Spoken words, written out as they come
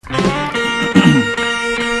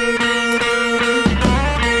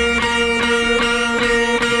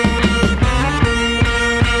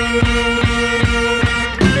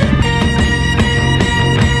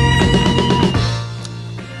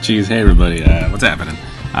jeez. Hey, everybody. What's happening?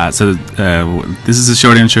 This is a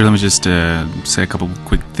short intro. Let me just say a couple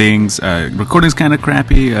quick things. Recording's kind of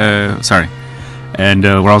crappy. Sorry. And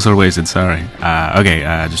we're also wasted. Sorry.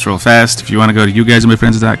 Just real fast. If you want to go to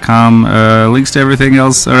youguysandmyfriends.com, links to everything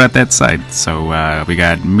else are at that site. So we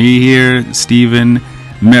got me here, Steven,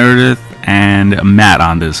 Meredith, and Matt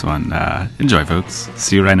on this one. Enjoy, folks.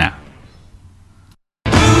 See you right now.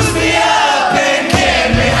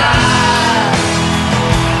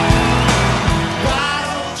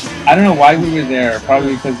 I don't know why we were there.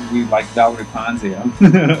 Probably because we liked Valerie Ponzio.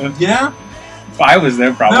 Yeah? I was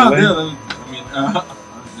there, probably. No,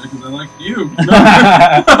 because I like you.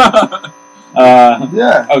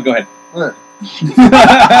 Yeah. Oh, go ahead.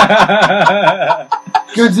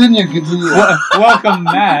 Continue. Welcome,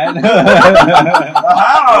 Matt.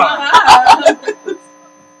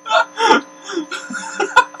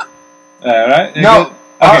 All right. No.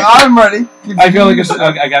 Okay. I'm ready. Continue. I feel like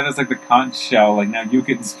I got this like the conch shell. Like now you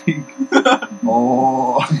can speak.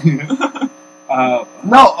 Oh.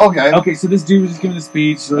 No. Okay. Okay. So this dude was just giving a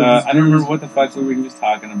speech. I don't remember what the fuck he was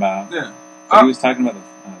talking about. Yeah. So he was talking about the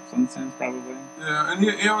Flintstones, probably. Yeah, and he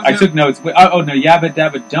was. I took notes. Wait, no, Yabba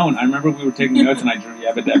Dabba Don't. I remember we were taking notes and I drew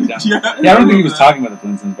Yabba Dabba Don't. Yeah, I don't think he was talking about the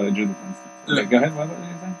Flintstones, but I drew the Flintstones. Yeah. Okay, go ahead. What were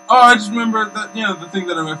you saying? Oh, I just remember that. The thing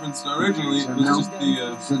that I referenced originally was just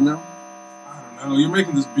the. Said no. I don't know. You're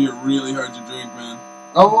making this beer really hard to drink, man.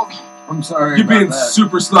 Oh, I'm sorry. You're about being that.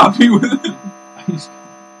 super sloppy with it.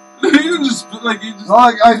 You didn't just like you just. No,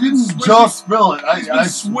 I didn't just spill it. He's been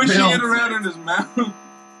swishing spilled it around in his mouth.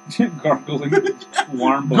 Gargling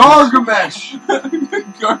warm blood. Gargamesh.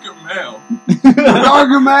 Gargamel.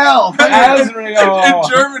 Gargamel. Asriel. In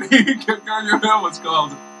Germany, Gargamel was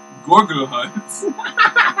called Gorgelhutz.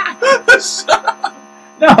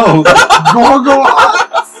 No.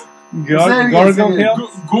 Gorgelhutz. Gorglehill?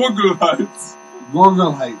 Gorgelhutz.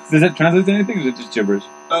 Gorgelhutz. Does it translate to anything or is it just gibberish?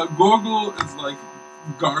 Gorgle is like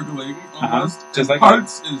gargling almost. Just like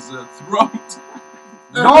Hutz is throat.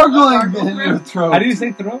 Gargling in your throat. How do you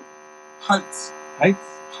say throat? Hutz. Heights?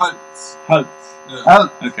 Hutz. Huts. Yeah.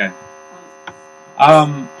 Okay.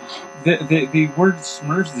 The word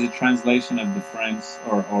Smurfs is a translation of the French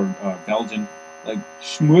or Belgian, like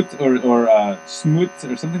schmut or schmut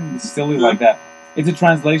or something silly like that. It's a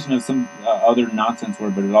translation of some other nonsense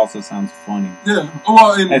word, but it also sounds funny. Yeah.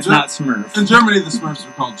 Well, it's not Smurf. In Germany, the Smurfs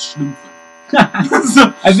are called Schnupfer.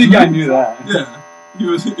 I think I knew that. Yeah. He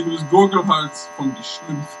was Gorgelhartz from the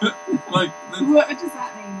Schnupfer. What does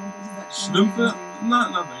that mean? Schnupfer?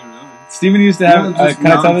 Nothing really. Steven used to have. Can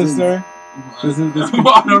I tell this story? This I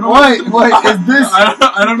don't know. Wait, is this?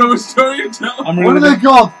 I don't know what story you're telling. What are they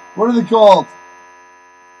called? What are they called?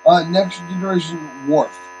 Next Generation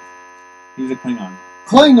Worf. He's a Klingon.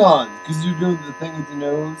 Klingon, because you do the thing with the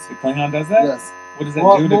nose. The Klingon does that? Yes. What does that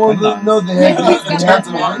do to Klingons? No, they have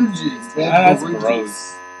the oranges. That's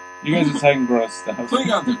gross. You guys are saying gross stuff.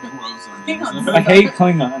 Klingons are gross. I hate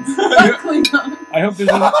Klingons. I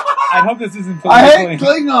hope this isn't I politically, hate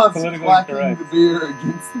Klingons politically clapping correct. the beer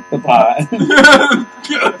against The pot.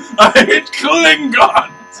 I hate Klingons.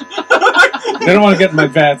 They don't want to get in my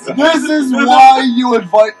bad side. This is why you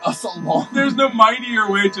invite us along. There's no mightier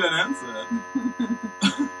way to announce that.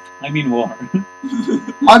 I mean war.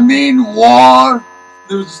 I mean war.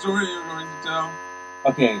 There was a story you were going to tell.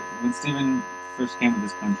 Okay, when Steven first came to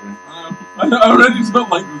this country, I already don't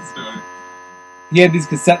like this story. he had these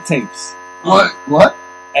cassette tapes. What?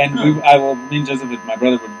 And me and Joseph, my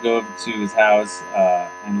brother, would go over to his house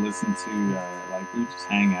and listen to, we would just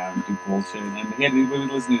hang out and do bullshit. And we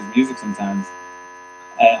would listen to his music sometimes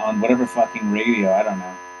on whatever fucking radio, I don't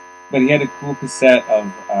know. But he had a cool cassette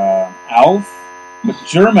of Alf, but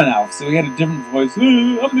German Alf, so he had a different voice.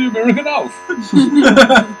 I'm the American Alf.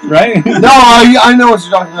 Right? No, I know what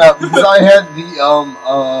you're talking about, because I had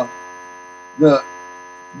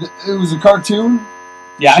it was a cartoon.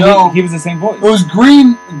 Yeah, So, he was the same voice. It was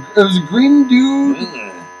green. It was a green dude.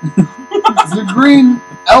 It was a green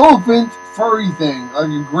elephant furry thing, like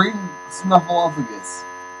a green snuffleupagus.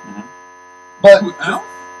 Mm-hmm. But Alf?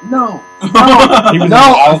 no, He was no,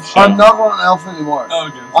 on Alf show. I'm not on Alf anymore. Oh,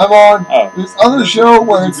 okay. I'm on this other show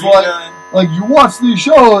where it's like you watch these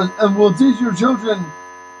shows and we'll teach your children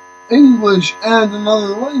English and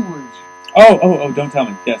another language. Oh! Don't tell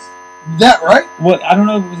me. Yes. That right? Well, I don't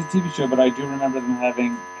know if it was a TV show, but I do remember them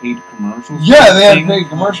having paid commercials. Yeah, they had paid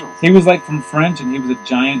commercials. He was like from French, and he was a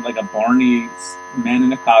giant, like a Barney man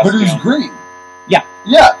in a costume. But it was green. Yeah.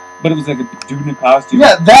 Yeah. But it was like a dude in a costume.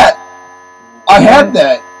 Yeah, that. I had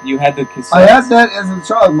that. You had the cassette. I had that as a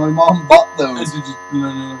child. My mom bought those. Did you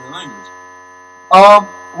learn another language?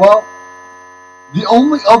 Well, The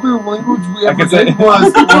only other language we I ever can say did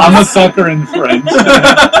was... I'm a sucker in French.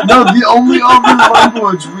 No, the only other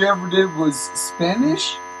language we ever did was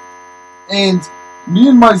Spanish. And me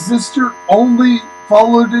and my sister only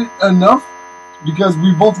followed it enough because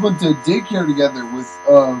we both went to daycare together with,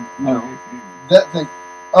 that thing.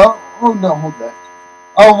 Oh no, hold that.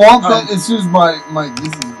 I'll want that as soon as my this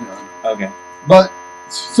is done. Okay. But,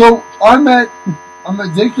 so, I'm at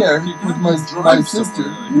daycare with my sister.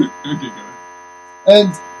 Okay, go.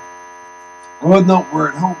 And, well, no, we're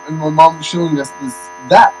at home, and my mom was showing us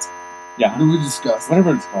that Yeah. we discussed.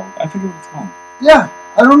 Whatever it's called. I forget what it's called. Yeah,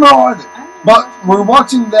 I don't know either. I don't But know. we're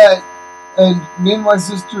watching that, and me and my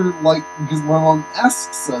sister, like, because my mom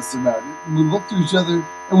asks us about it, and we look to each other,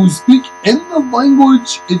 and we speak in the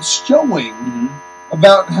language it's showing Mm-hmm.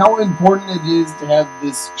 about how important it is to have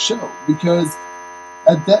this show. Because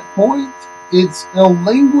at that point, it's a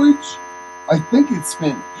language, I think it's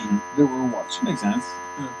Spanish, that we're watching. Makes sense.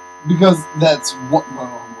 Because that's what my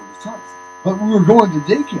mom was telling us. But we were going to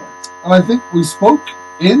daycare, and I think we spoke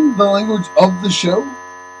in the language of the show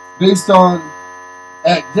based on,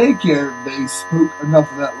 at daycare, they spoke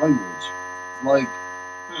enough of that language. Like,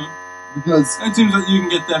 because... It seems like you can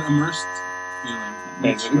get that immersed feeling.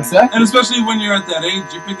 Basically. Exactly. And especially when you're at that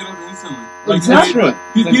age, you pick it up instantly. Like, Exactly.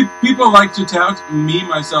 I mean, people like to tout, me,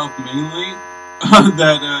 myself mainly,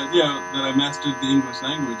 that I mastered the English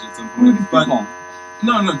language at some Who are point. these But people?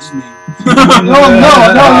 no, just me.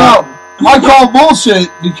 No. I call bullshit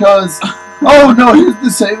because, oh no, here's the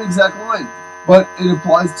same exact line. But it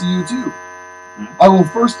applies to you too. I will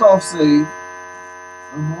first off say,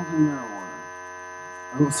 I'm holding marijuana.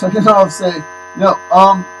 I will second off say, no,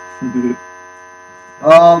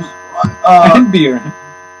 And beer.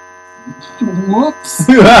 whoops.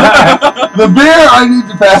 The beer I need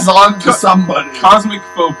to pass on to somebody. Cosmic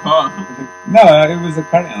faux pas. No, it was a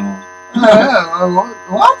party animal.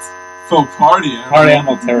 What? Faux party. Party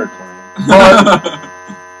animal territory. But,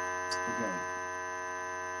 okay.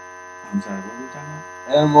 I'm sorry, what were we talking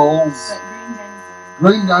about? Animals. That green dinosaur.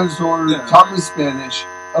 Green dinosaur. Yeah. Taught me Spanish.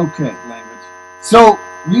 Okay. Language. So,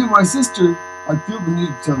 me and my sister, I feel the need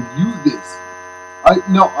to tell you this. I don't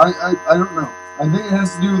know. I think it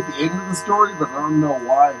has to do with the end of the story, but I don't know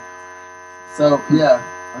why. So, yeah,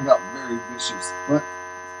 I got very vicious. But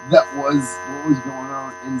that was what was going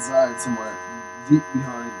on inside somewhere, deep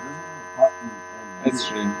behind. There's a pot and That's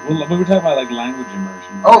true. Well, we were talking about like language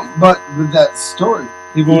immersion. Oh, but with that story.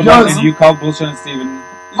 People would because- like, and you called bullshit on Steven.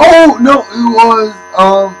 Oh, no,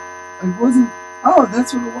 it wasn't. Oh,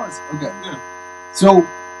 that's what it was. Okay. Yeah. So,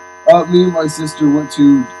 me and my sister went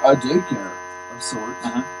to a daycare of sorts.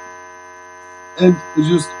 Uh-huh. And it's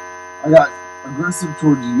just, I got aggressive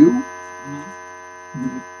towards you.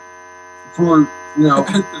 For,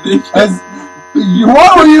 as you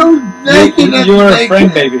are you naked at You were daycare.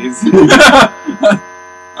 friend babies.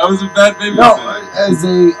 I was a bad baby. No, as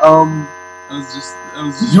a, I was just 5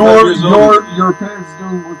 years old. your parents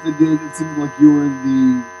doing what they did, it seemed like you were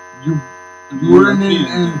in you were in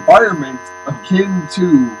an environment akin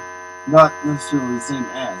to, not necessarily the same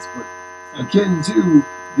as, but akin to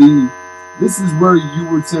this is where you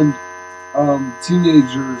would send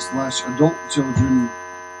teenagers / adult children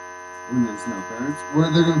when there's no parents, where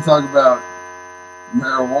they're going to talk about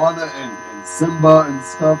marijuana and Simba and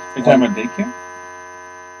stuff. You're talking about daycare?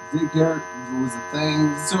 Daycare was a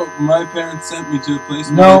thing. So my parents sent me to a place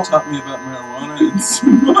where No. they taught me about marijuana and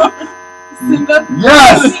Simba. Simba?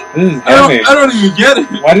 Yes! This is I heavy. don't even get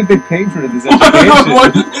it. Why did they pay for this What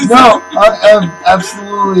education? did they No, say? I am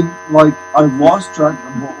absolutely, I lost track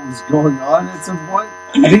of what was going on at some point.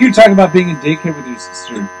 I think you're talking about being in daycare with your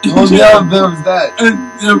sister. Well, yeah, there was that.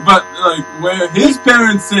 But where his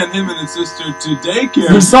parents sent him and his sister to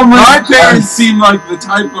daycare, For some reason, my parents seem like the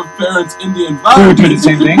type of parents in the environment Who would do the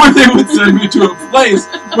same thing? where they would send me to a place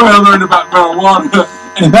where I learned about marijuana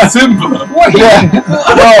and Simba. What? Yeah.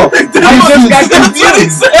 No, That's what he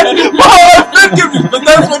said. Well, I've been confused, but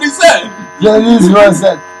that's what he said. that is what I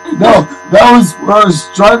said. No, that was where I was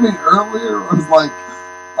driving earlier. I was like,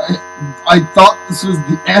 I thought this was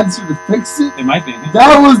the answer to fix it. It might be.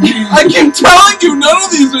 That was I keep telling you, none of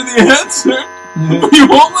these are the answer. But you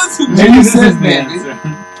won't listen to Maybe me. this is the maybe. answer.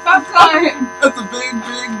 Stop calling. That's a big,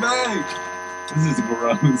 big bag. This is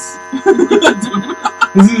gross.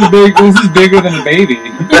 This is bigger than a baby.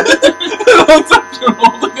 It's actually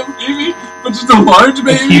holding a baby, but just a large A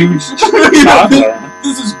baby. huge You know, toddler.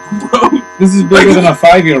 this is gross. This is bigger than a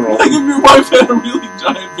 5-year-old. Like if your wife had a really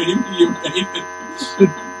giant baby, you would hate it.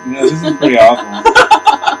 Yeah, this is pretty awful.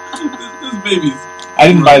 This baby's. I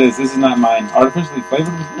didn't buy this. This is not mine. Artificially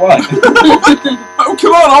flavored with what? Oh,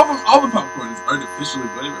 come on, all the popcorn is artificially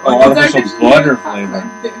flavored. Oh, Like, artificial butter flavor.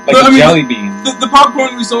 Like No, I a mean, jelly bean. the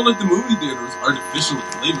popcorn we sold at the movie theater was artificially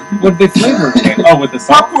flavored. What did they flavor it with? Oh, with the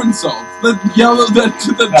salt? Popcorn salt. That yellow, that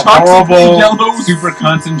That toxically horrible, yellow. super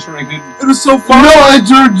concentrated. It was so far. No, it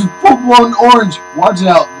turned full-blown orange. Watch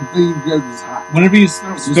out, the thing goes hot. Whenever you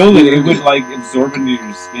spilled it, it would like absorb into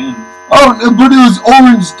your skin. Oh, no, but it was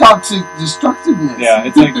orange toxic destructiveness. Yeah,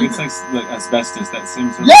 it's like asbestos. That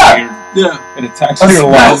seems sort of Yeah. weird. Yeah. It attacks to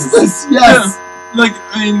your lungs. Asbestos, yes. Like,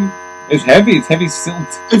 I mean, It's heavy. It's heavy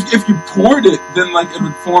silt. if you poured it, then like it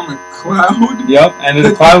would form a cloud. Yep, and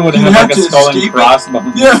the cloud would You have had like a to skull and escape it.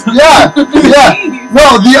 crossbones. Yeah. Yeah, yeah.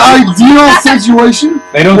 No, the ideal situation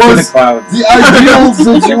They don't see was the clouds. the ideal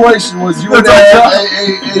situation was you would have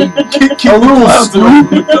a little scoop.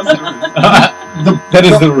 That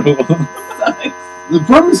is the rule. The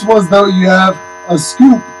premise was though you have a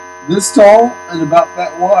scoop this tall and about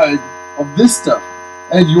that wide of this stuff,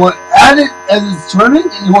 and you want to add it as it's turning,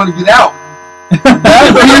 and you want to get out.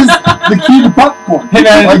 That is the key to popcorn. Hey,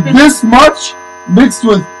 man. Like this much mixed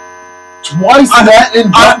with twice that in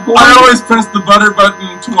popcorn. I always press the butter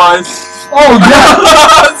button twice. Oh yeah,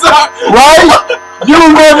 right? You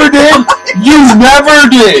never did. You never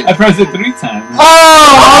did. I pressed it 3 times.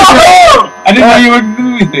 Oh, okay. I didn't know you were in the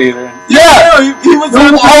movie theater. Yeah. he was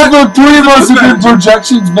All the 3 of us have been manager.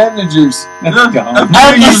 projections managers That's Yeah. dumb.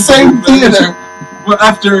 at the same theater. Well,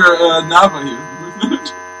 after Nava, he was the booth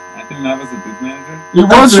manager. I think I was the booth manager. It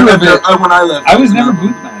was for a bit when I left. I was never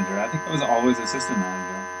booth manager. I think I was always assistant manager.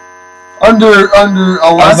 under Alaska.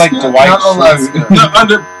 I was like Dwight not Alaska. Schrute. No,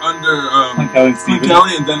 under Like Kelly and Clint Stevens.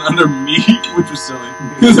 Kelly, and then under me, which was silly.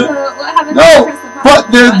 So what happened No, when you press the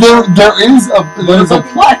But button? there's a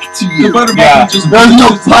plaque to The you. butter Yeah. button just There's no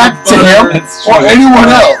just plaque to butter. him That's or true. anyone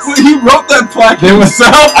else. Well, he wrote that plaque There was-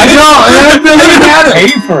 himself. I know, it doesn't matter.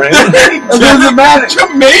 Pay for it. It doesn't matter. You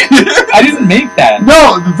made it. I didn't make that.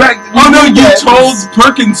 No, the fact. Oh no, you that- told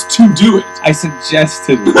Perkins to do it. I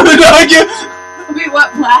suggested it. Wait,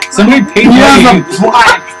 what plaque? Somebody paid He has money. a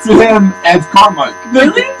plaque to him at Carmike.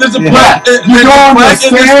 Really? There's a Yeah. plaque. You There's go a on the plaque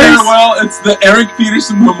in the stairs. stairwell. It's the Eric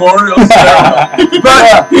Peterson Memorial Stairwell. But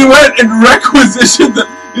Yeah. he went and requisitioned the.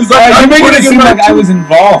 He's like, You're I'm making it putting seem in my like I was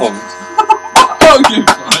involved. Okay,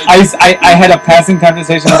 fine. I had a passing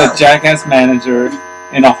conversation with a jackass manager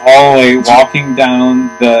in a hallway walking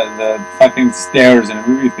down the fucking stairs in a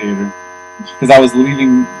movie theater because I was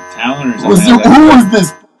leaving town or Was something. it, who was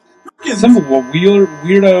this? Some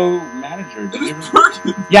weirdo manager. It Did you was ever...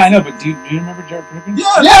 Perkins. Yeah, I know, but do you remember Jared Perkins?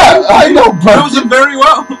 Yeah, Yeah, I know, knows him bro. very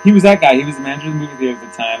well. He was that guy. He was the manager of the movie theater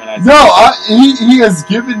at the time, and I No, he has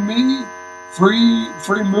given me free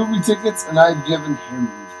movie tickets, and I've given him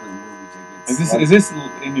free movie tickets. Is this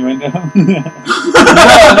innuendo? No,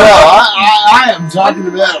 I am talking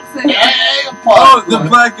about a bag of Oh, the popcorn.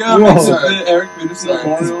 plaque Whoa. next to the Eric Peterson Sorry.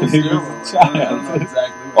 Memorial It's big as a Stairwell. I don't know child.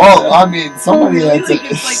 exactly what Oh, I mean, somebody really? that's Like, a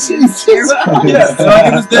it's like his stairwell? yeah, so like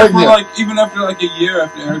it was there for Yeah. like even after like a year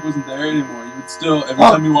after Eric wasn't there anymore. You would still every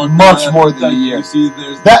Oh, time you walked much by, more than like, a year. You see,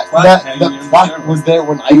 there's that plaque hanging in that the plaque stairwell. was there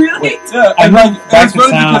when I Really? quit. Yeah, I and went like back it's to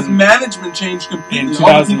funny town because management changed completely. in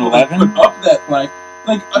All the people that 2011? put up that plaque,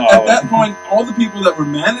 like Oh, at that point, all the people that were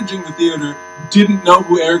managing the theater didn't know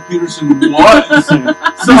who Eric Peterson was. So,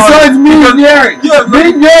 Besides me and Gary. Yeah,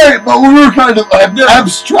 Me and Gary, but we were kind of Yeah.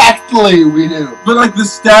 abstractly we knew. but like the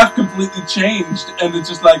staff completely changed, and it's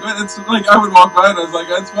just like it's like I would walk by and I was like,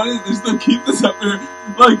 "That's funny that they still keep this up here."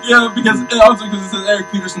 Like, yeah, because also because it says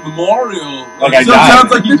Eric Peterson Memorial. Like I so died. it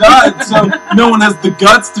sounds like he died. So no one has the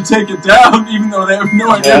guts to take it down, even though they have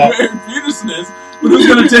no idea Yeah. who Eric Peterson is. But who's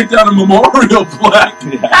going to take down a memorial plaque?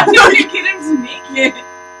 Yeah. How did you get him to make it?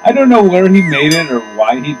 I don't know where he made it or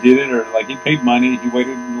why he did it or like he paid money, he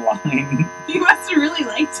waited in line. He must have really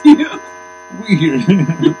liked you. Weird.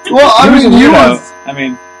 Well, I He was a mean, you weirdo. I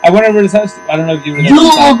mean, I went over to his house. I don't know if you were there. you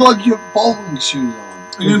at the time. look like you have bowling shoes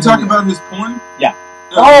on. Are you going to talk about his porn? Yeah.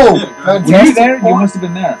 Oh, yeah, go ahead. Were you there? You Fantastic. must have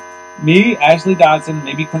been there. Me, Ashley Dodson,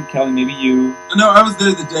 maybe Clint Kelly, maybe you. No, I was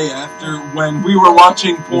there the day after when we were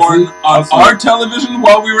watching porn he? on Also- our television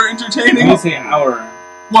while we were entertaining. I would say our.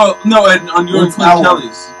 Well, no, and on your and It's Clint our.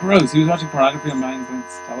 Kelly's. Gross. He was watching pornography on mine and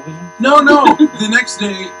Clint's television. No. The next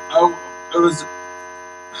day,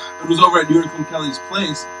 it was over at your and Clint Kelly's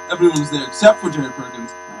place. Everyone was there except for Jared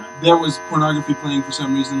Perkins. There was pornography playing for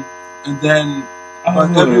some reason, and then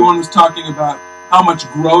but everyone was talking about how much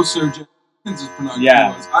grosser Jared Perkins' pornography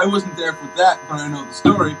Yeah. was. I wasn't there for that, but I know the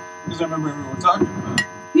story because I remember everyone talking about it.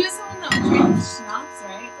 He was the one that drank schnapps,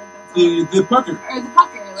 right? Like The pucker. or the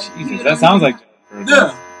pucker. Like, he Jesus, would that only sounds drink like. Jared Perkins.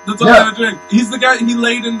 Yeah, that's all Yeah. I would drink. He's the guy. He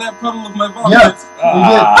laid in that puddle of my vomit. Yeah.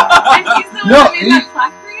 Ah. And he's the one No, that made that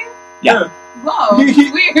plaque for you? Yeah. Whoa,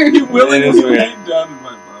 it's weird. He willingly It is weird. laid down in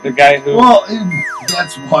my butt. The guy who. Well,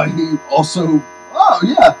 that's why he also. Oh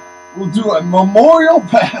yeah, we'll do a memorial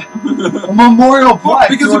a memorial Well, plaque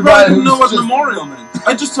because to he a guy probably didn't know what who's just. memorial meant.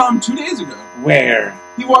 I just saw him 2 days ago. Where?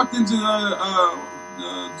 He walked into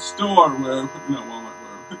the store where Walmart.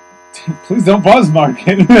 Please don't pause,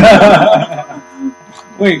 Market.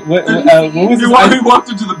 Wait, what was He his walked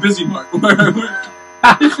into the Busy Mart.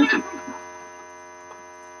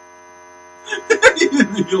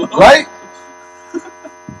 Right?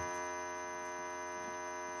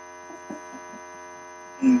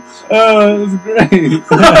 Oh, that was great.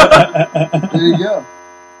 There you go.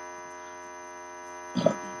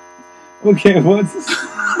 Okay, what's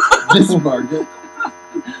This market.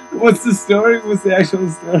 what's the story? What's the actual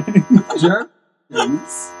story? Sure. That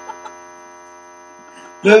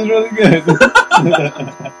was really good.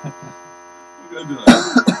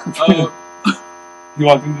 You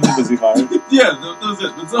walked into the busy bar. Yeah, that was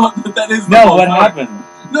it. That's all. That is the No, whole what story. happened?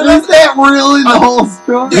 No, Is that really the whole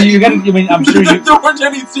story? You gotta. I mean, I'm sure you. There weren't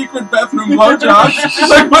any secret bathroom blowjobs.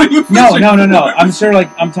 Like, what are you No. fishing for? I'm sure. Like,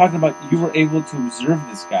 I'm talking about. You were able to observe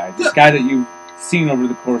this guy. This guy that you've seen over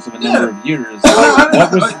the course of a number of years.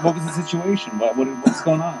 What was the situation? What's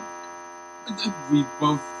going on? We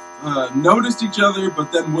both noticed each other,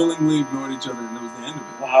 but then willingly ignored each other, and that was the end of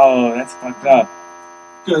it. Wow, that's fucked up.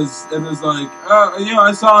 Because it was like,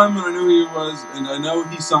 I saw him, and I knew who he was, and I know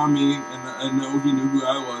he saw me, and I know he knew who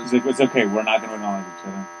I was. He's like, it's okay. We're not going to acknowledge each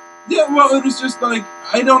other. Yeah, well, it was just like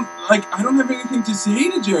I don't have anything to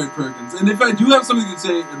say to Jared Perkins, and if I do have something to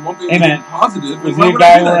say, it won't be anything positive. Was Why he a would I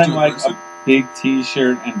guy do that wearing to a like person? a big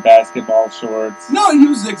T-shirt and basketball shorts? No, he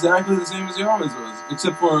was exactly the same as he always was,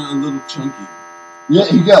 except for a little chunky. Yeah,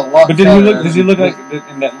 he got a lot. But does he look like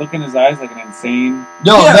in that look in his eyes like an insane?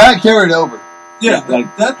 No, Yeah. that carried over. Yeah,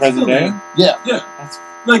 like that's present still day. there. Yeah. Yeah. That's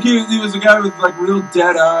Like he was a guy with like real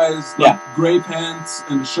dead eyes, like Yeah. gray pants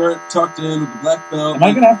and a shirt tucked in with a black belt. Am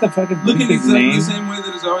I gonna have to fucking looking bleep his exactly name? the same way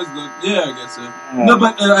that he's always looked? Yeah, I guess so. Yeah. No,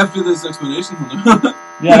 but after this explanation,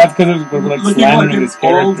 Yeah, that's because we're like looking like slandering an his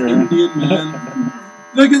old character. Indian man.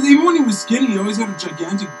 Like even when he was skinny, he always had a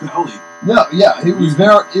gigantic belly. No, yeah, he was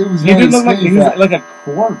very. It was He very did look like skinny he was fat. like a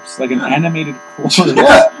corpse, like an Yeah. animated corpse.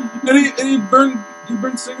 Yeah. And he burned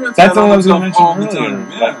cigarettes. That's out what I on was gonna himself mention all the earlier.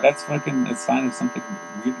 time. Yeah. Like that's fucking a sign of something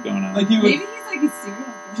weird going on. Like he would Maybe he's like a serial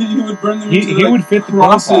killer. he would burn them He- into he like would fit the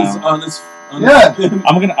crosses profile. on his Yeah. skin.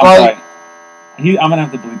 I'm Like- sorry. I'm gonna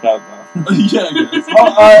have to bleep out though. Yeah, I guess.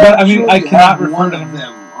 But, I mean, I actually cannot have refer one to of him.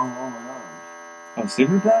 them on my arm. Oh,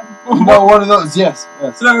 Silver Brown? No, one of those. Yes.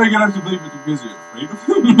 Yes. So now we're gonna have to believe it because you're afraid of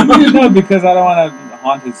him. No, because I don't want to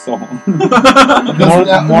haunt his soul.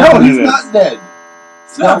 Because More no, than he's it is. not dead.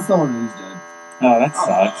 Scott's the one who's dead. Oh, that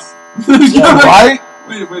sucks. Yeah, right?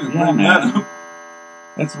 Wait, Yeah, bring man. that up.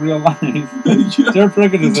 That's real life. Yeah. Jared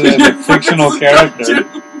Perkins is a fictional character.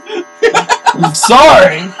 I'm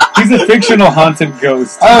sorry. He's a fictional haunted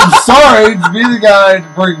ghost. I'm sorry to be the guy to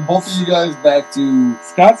bring both of you guys back to.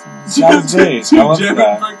 Scott's great. I love Jared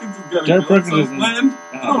Scott. Perkins is gonna Jared kill Perkins himself, isn't- man.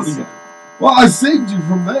 Oh, I don't so- even. Well, I saved you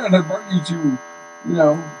from there, and I brought you to.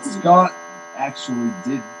 Scott actually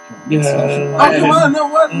did kill himself. Yeah. Oh, come on, no,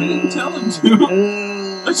 what? We didn't tell him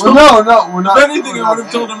to. I told Well, no, we're not. If anything, we're I would not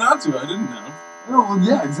have told there. him not to. I didn't know. No, well,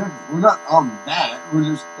 yeah, exactly. We're not on that. We're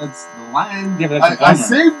just that's the land. Yeah, but that's a I bummer.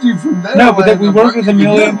 saved you from there. No, but land. we I worked brought with a you to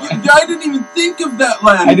million- that land. I didn't even think of that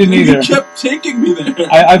land. I didn't either. You kept taking me there.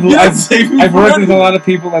 I've You didn't save me I've from worked with a anything. lot of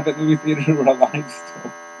people at the movie theater who are alive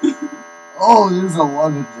still. Oh, there's a lot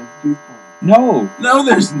of dead people. No, No,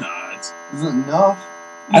 there's not. Is it enough?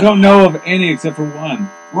 I don't know of any except for one.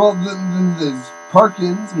 Well, then there's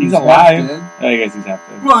Parkins. He's who's alive. half dead. I guess he's half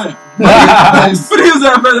dead. Well, yeah. There's- But he was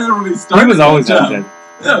there when he started. He was always that half job. dead.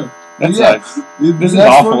 Yeah. That Yeah. sucks. This is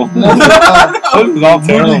awful. This is all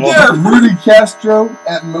terrible. Yeah. Rudy Castro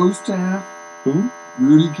at most half. Who?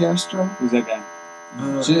 Rudy Castro. Who's that guy?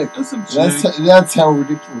 Chick. That's some chick. That's how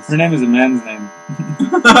ridiculous. Her name is a man's name.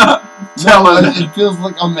 Tell No, her that. it feels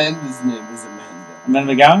like Amanda's name is Amanda.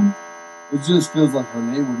 Amanda McGowan? It just feels like her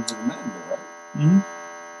name would have been Amanda, right? Mm-hmm.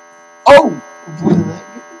 Oh, we're playing that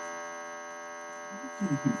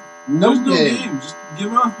game. No There's no game. game. Just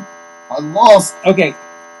give up. I lost. Okay,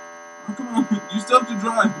 Oh, come on. You still have to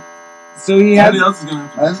drive. so he had. Somebody else is going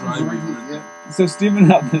to I have to haven't drive drank you. it yet. So Steven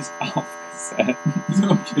had this Alf cassette.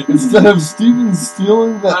 Okay. Instead of Steven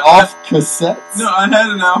stealing that off cassettes. No, I had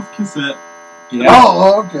an Alf cassette. Yeah.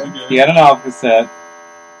 Oh, okay. Okay. He had an Alf cassette,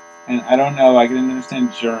 and I don't know. I didn't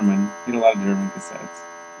understand German. He had a lot of German cassettes.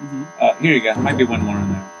 Mhm. Here you go. Might be one more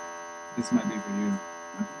in there. This might be for you.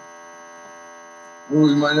 Well,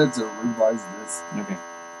 we might have to revise this. Okay.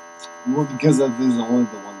 Well, because there's only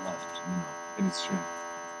the one left. You know. It is true.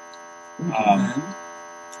 And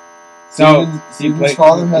So Steven's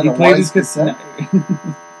father had he a played wise his cassette.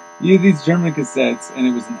 He had these German cassettes, and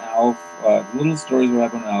it was an Alf. Little stories what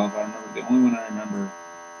happened on Alf. I remember the only one I remember.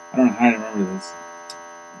 I don't know how I remember this.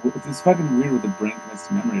 It's fucking weird with the brain connects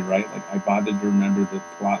to memory, right? Like I bothered to remember the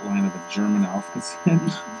plot line of a German Alf cassette.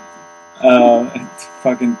 It's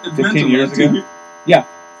fucking 15 years ago. Yeah.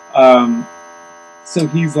 So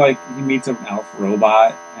he's like, he meets an Alf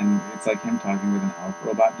robot, and it's like him talking with an Alf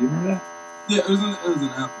robot. Do you remember that? Yeah, it was an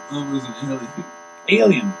Alf. Oh, it was an alien.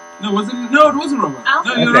 Alien. No, it wasn't. No, it wasn't a robot. Alf?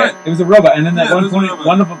 No, you're Okay, right. it was a robot, and then at Yeah, it one was a point, robot.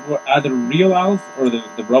 one of them, either real Alf or the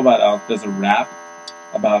robot Alf, does a rap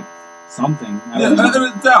about something. I Yeah, don't know.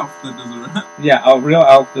 it's Alf that does it, right? Yeah, a real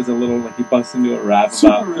Alf does a little, like he busts into a rap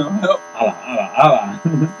Super about real. Help. Allah, Allah, Allah.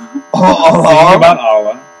 Oh, Singing about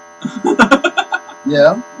Allah.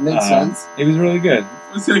 yeah, makes sense. It was really good.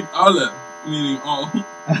 It's like alle, meaning all.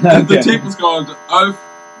 Okay. The tape was called Alf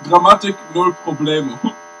Grammatik Null Problemo.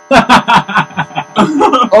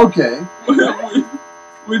 Okay.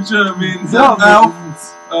 Which means No, Alf,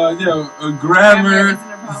 Grammar grammar,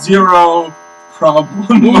 isn't a problem. zero problem.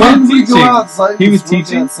 When we go teaching. outside, He was just look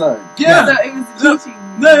teaching? outside. Yeah. So it was teaching.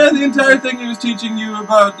 No, the entire thing he was teaching you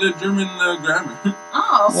about German grammar.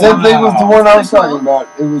 Oh. Same thing with the one I was Cool. talking about.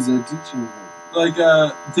 It was a teaching thing. Like,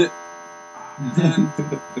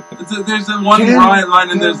 there's a one line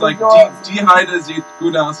and there's like, Die Heide sieht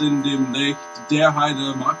gut aus in dem Licht, der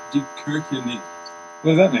Heide mag die Kirche nicht.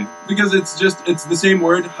 What does that mean? Because it's the same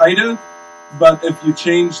word, Heide, but if you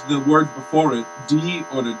change the word before it, die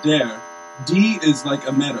or der, die is like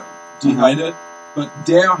a meadow, die Heide, but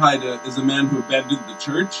der Heide is a man who abandoned the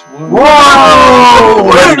church. Whoa!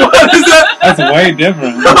 Wait, what is that? That's way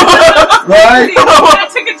different. Right? I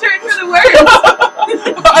took a turn for the worse.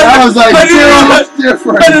 That was like, I didn't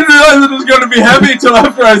different. I didn't realize it was going to be heavy till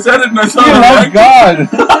after I said it, and I saw the Oh reaction. God!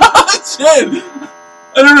 Shit!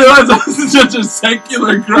 I didn't realize I was in such a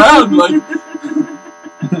secular crowd. Like,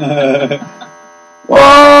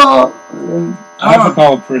 Whoa! I have to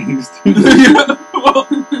call a priest. yeah, well,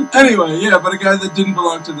 anyway, yeah, but a guy that didn't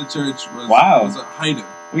belong to the church was a Heide.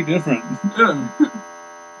 We different. Yeah.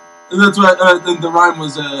 And that's why the rhyme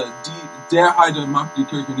was der Heide macht die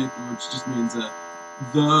Kirche nicht, which just means I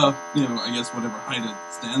guess whatever Heide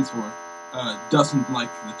stands for, doesn't like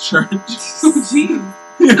the church. Oh, jeez.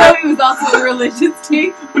 Yeah. So he was also a religious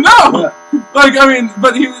tape? No! Like, I mean,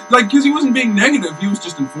 but he, like, because he wasn't being negative, he was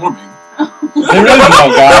just informing. There is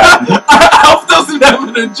no God. Alf doesn't have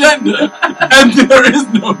an agenda, and there is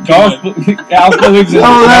no God. Alf believes in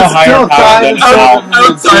no that's higher still power than kind of Alf.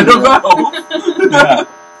 Outside of Alf.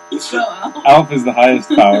 Yeah. So Alf. Alf is the highest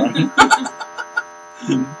power.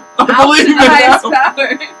 I believe to in the highest Alf.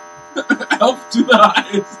 power. Alf to the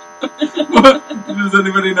highest. Does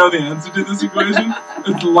anybody know the answer to this equation?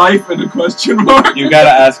 It's life and a question mark. You gotta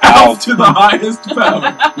ask Alf Alf. to the highest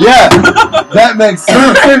power. Yeah, that makes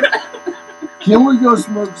sense. Can we go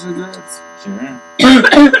smoke cigarettes? Sure.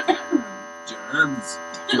 Germs.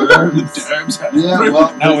 Germs. Germs. Yeah,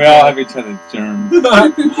 well. No, we all have each other's germs.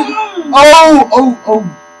 Oh!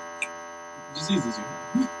 Diseases you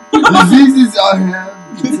Diseases I have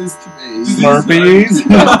exist to me. Slurpees.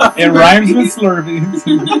 It rhymes with slurpees.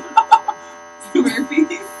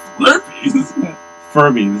 Smurfies. Slurpees.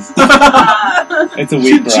 Furbies. It's a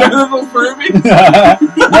weak rhyme. Genital Furbies?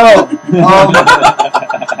 No,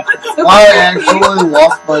 I actually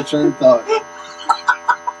lost my train of thought.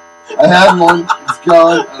 I had one, it's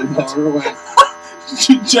gone, I'm on the way.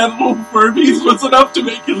 Genital Furbies was enough to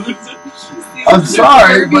make you lose it. I'm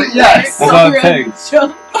sorry, but yes. That's all it takes.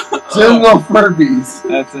 Genital Furbies.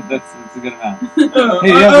 That's a good amount.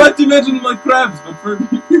 I like to imagine them like crabs, but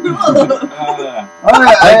Furbies. I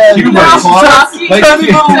had Hubert. my claws. Like- Tiny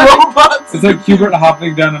little robots. It's like Hubert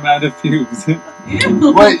hopping down a mat of fumes.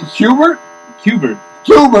 Wait, Hubert? Hubert.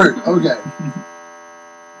 Hubert, okay.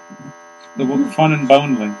 The fun and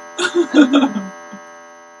bonely.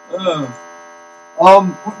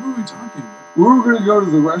 What were we talking about? We were gonna go to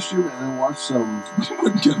the restroom and then watch some. You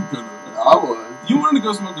weren't gonna go to the restroom. I was. You wanted to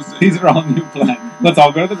go smoke a cigarette. These are all new plans. Let's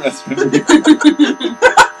all go to the restroom.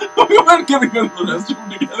 We weren't gonna go to the restroom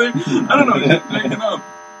together. I don't know what you're making up.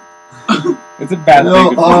 It's a bad No,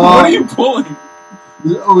 thing. What are you pulling?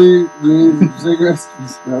 We cigarettes to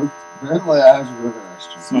smoke. Apparently, I have to go to the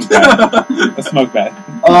restroom. Smoke bad. A smoke bad.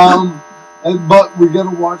 But we gotta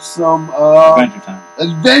watch some Adventure time.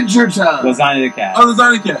 Adventure Time. Lasagna the cat. Oh, the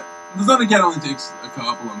Lasagna Cat. The Lasagna Cat only takes a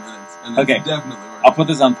couple of minutes, and Okay. it's definitely worth I'll put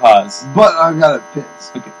this on pause. But I gotta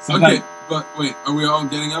piss. Okay. it. Sometime, Okay, but wait, are we all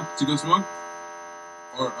getting up to go smoke?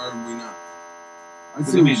 Or are we not? I'd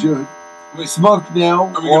do say you we mean? should. Wait, Smoke now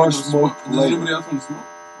are we or gonna go smoke Does later. anybody else want to smoke?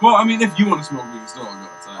 Well, I mean, if you want to smoke, we can still all go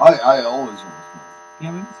outside. I always want to smoke.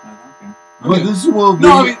 Yeah, we can smoke. Okay. But Okay. this will be...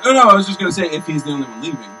 No, I mean, no, I was just gonna say, if he's the only one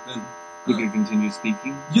leaving, then We can continue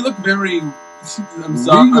speaking. you look very. I'm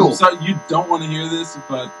sorry. Regal. I'm sorry. You don't want to hear this,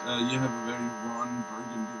 but you have a very Ron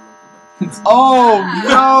Burgundy look about you. Oh,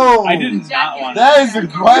 no! I did not want That is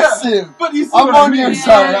aggressive! But you see I'm what I on mean. your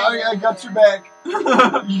side. I got your back.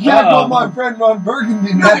 You can't call my friend Ron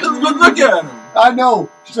Burgundy No, now. but look at him. I know.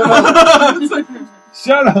 Shut up. It's like,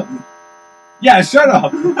 Shut up. Yeah, shut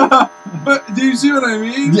up. but do you see what I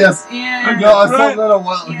mean? Yes. Yeah. No, I Right. saw that a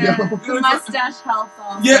while Yeah. ago. The mustache helps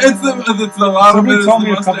also. Yeah, it's the lot of it. Somebody is told the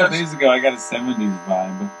me a couple mustache. days ago I got a 70s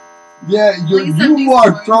vibe. Yeah, Like you 70s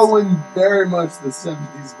are boys. throwing very much the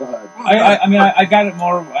 70s vibe. I mean, I got it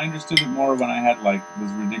more, I understood it more when I had, like,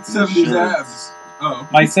 those ridiculous 70s shirts. abs. Oh.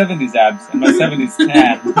 My 70s abs and my 70s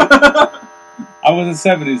tan. I was a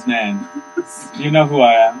 70s man. You know who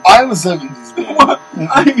I am. I'm a 70s man. What?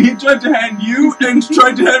 He tried to hand you and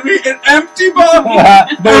tried to hand me an empty bottle.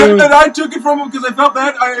 Boo. And I took it from him because I felt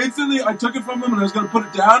bad. I took it from him and I was going to put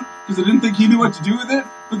it down because I didn't think he knew what to do with it.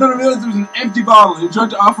 But then I realized it was an empty bottle and he tried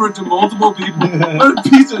to offer it to multiple people. What a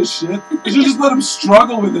piece of shit. You should just let him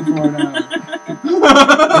struggle with it for an hour.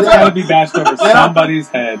 It's gotta be bashed over somebody's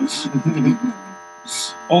head.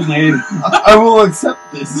 Old maid. I will accept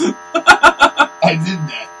this. I did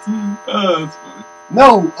that. Oh, that's funny.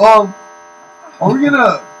 No, are we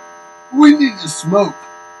gonna... We need to smoke.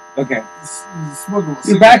 Okay. Smoke a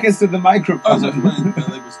Your back is to the Oh, microphone. sorry, my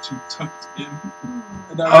belly was too tucked in.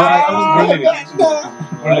 And we're I leaving.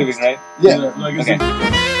 was We're leaving, right? Yeah. Like I Okay.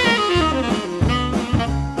 said,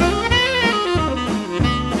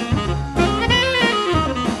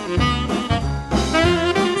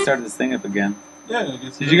 Start this thing up again. yeah, I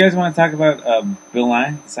guess. Did you guys want to talk about Bill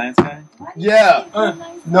Nye, the science guy? Yeah. Uh,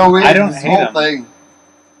 No, we I had don't this hate whole him. thing.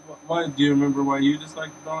 Why do you remember why you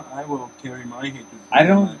disliked Bill Nye? I will carry my hatred. for I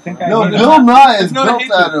don't Bill Nye think forever. No, hate him. Bill Nye It's is not a built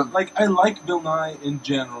hatred. out of... Like, I like Bill Nye in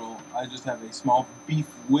general. I just have a small beef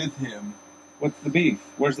with him. What's the beef?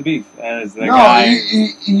 Where's the beef? As the No, guy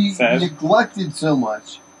he said. neglected so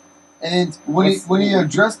much. And when he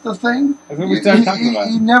addressed the thing, That's what we started talking about.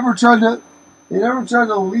 he never tried to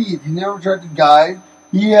lead. He never tried to guide.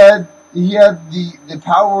 He had the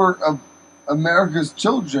power of America's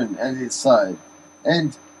children at his side,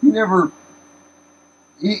 and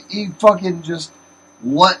he fucking just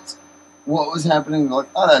let what was happening. Like,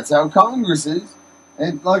 oh, that's how Congress is,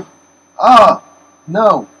 and like,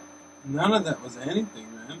 no, None of that was anything,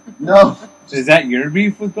 man. no. Is that your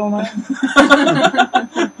beef with Bill Nye?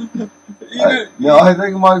 No, I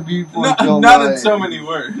think my beef was Bill Not Nye. in so many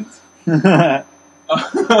words. I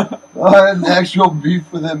had an actual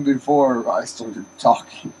beef with him before I started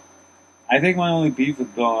talking. I think my only beef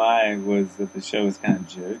with Bill Nye was that the show was kind of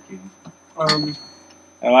jerky.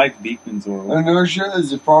 I like Beekman's World. I'm not sure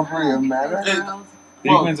there's a proper matter. Girls.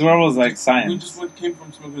 Beekman's World was like We science. just came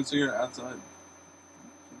from smoking a cigarette outside.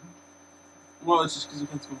 Well, it's just because you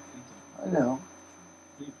can't smoke inside. I know.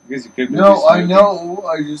 Because you could No, I produce know.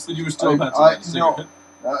 I just. But you were still about to I light a cigarette.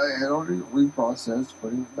 I had already reprocessed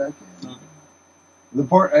putting it back in. Okay. The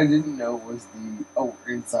part I didn't know was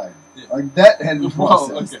inside. Yeah. Like that had been Well,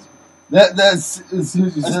 processed. okay. That's as soon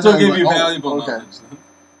as you I said still that, gave was you like, valuable okay.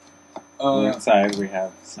 knowledge. Inside we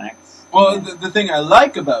have snacks. Well, the thing I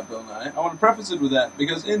like about Bill Nye, I want to preface it with that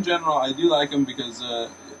because in general I do like him because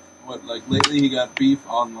lately he got beef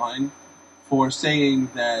online for saying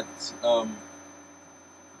that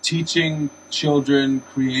teaching children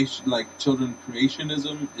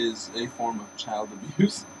creationism is a form of child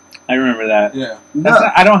abuse. I remember that. Yeah, No,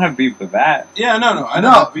 I don't have beef with that. yeah, no, I No,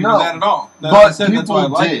 don't have beef no. with that at all. That, but I said that's why I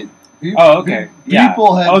people like did. it. People, Oh, okay. Yeah.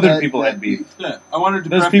 People had Other that- people that had beef. Yeah, I wanted to.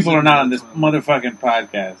 Those preface people it are with not on this that's why I like motherfucking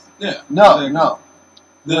podcast. it. Yeah, No, exactly. no.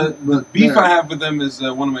 The But beef there- I have with them is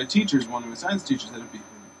one of my science teachers had a beef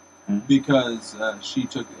with me because she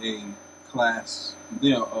took a class,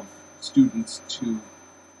 of students to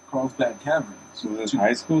Carlsbad Caverns. Was this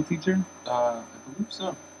high school teacher? I believe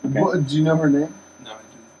so. Okay. What, do you know her name? No, I didn't.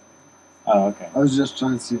 Oh, okay. I was just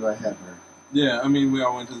trying to see if I had her. Yeah, I mean, we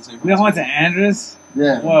all went to the same. We all went to Andrus?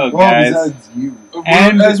 Yeah. Whoa, well, guys. besides you.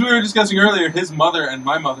 And- as we were discussing earlier, his mother and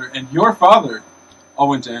my mother and your father all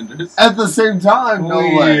went to Andrews. At the same time, no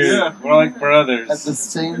Weird. less. Yeah. We're like brothers. At the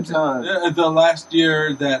same time. Yeah, the last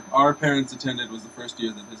year that our parents attended was the first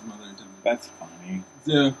year that his mother attended. That's funny.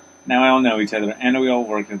 Yeah. Now we all know each other, and we all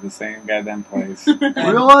work at the same goddamn place.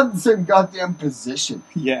 We're all in the same goddamn position.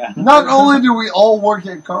 Yeah. Not only do we all work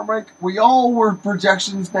at Carmack, we all were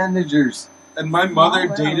projections managers. And my mother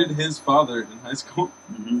Wow. dated his father in high school.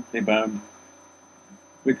 They boned.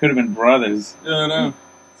 We could have been brothers. Yeah, I know.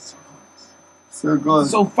 So close. So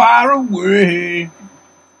close. So far away.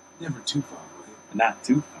 Never too far away. Not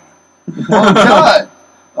too far. Oh, God.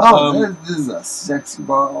 Oh, this is a sexy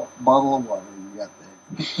bottle of water you got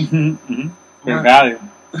there. Good value.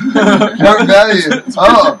 Current value.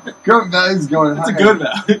 Oh, current value's going That's a high. good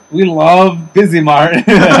value. We love Busy Mart.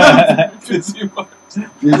 Busy Mart.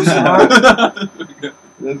 Busy Mart.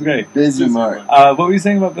 That's great. Busy Mart. What were you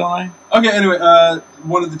saying about Bill Nye? Okay, anyway,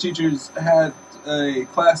 one of the teachers had a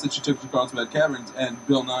class that she took to Carlsbad Caverns, and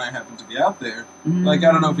Bill Nye happened to be out there. Like,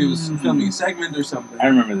 I don't know if he was filming a segment or something. I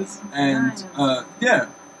remember this. And, yeah.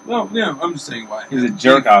 Well, yeah, I'm just saying why. He was a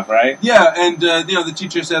jerk off, right? Yeah, and, the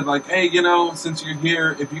teacher said, like, hey, since you're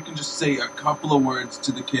here, if you can just say a couple of words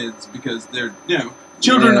to the kids, because they're,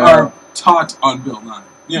 children are taught on Bill Nye.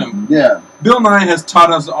 Yeah. Bill Nye has taught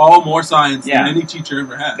us all more science than any teacher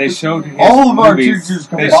ever has. They showed his all of our movies. teachers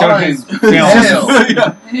They combined. showed his films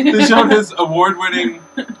Yeah. They showed his award-winning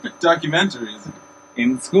documentaries.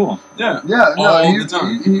 in school. Yeah. Yeah, no, All the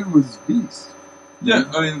time. he was beast. Yeah,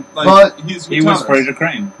 I mean, like, But He was Fraser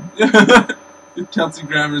Crane. Kelsey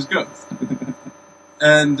Grammer's ghost.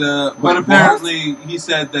 And, but apparently he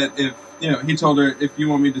said that if, he told her, if you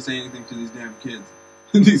want me to say anything to these damn kids,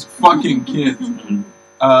 these fucking kids, you're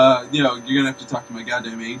gonna have to talk to my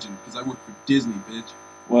goddamn agent, because I work for Disney, bitch.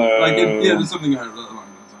 Whoa. Like, there's something along those lines.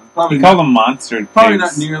 Probably He called them monster Probably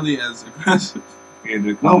kids. not nearly as aggressive. He had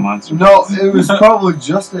to call them monster No, kids. it was probably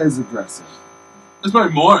just as aggressive. It's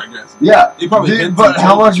probably more aggressive. Yeah, He probably hit but some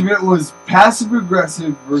how children. much of it was passive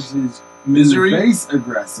aggressive versus Misery? face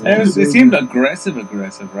aggressive? It seemed aggressive,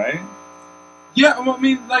 right? Yeah, well,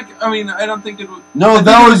 I don't think it would. No, I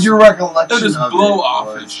that think was your recollection. That was of blow it,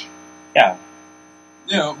 offish. Yeah.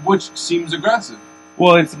 Which seems aggressive.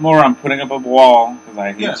 Well, it's more I'm putting up a wall because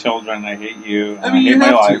I hate Yeah. children, I hate you, and I mean, hate you my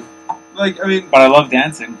have life. to. Like, But I love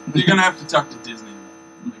dancing. you're gonna have to talk to Disney.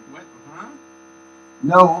 Like, what? Huh?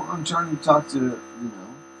 No, I'm trying to talk to the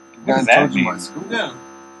What guys does that told you mean? my school. Yeah.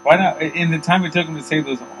 Why not? In the time it took him to say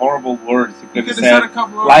those horrible words, he You could have could have said a said,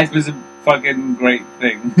 couple of "Life is a fucking great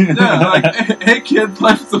thing." Yeah, like, hey kids,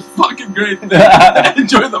 life's a fucking great thing.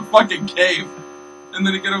 Enjoy the fucking cave. And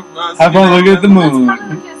then he could have. Have fun looking at the That's moon. probably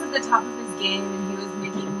when he was at the top of his game and he was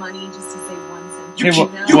making money just to say one sentence. Hey,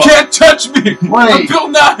 well- You can't touch me! I'm Wait, Bill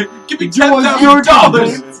Nye! Give me your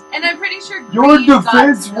 $10,000! And I'm pretty sure your Green got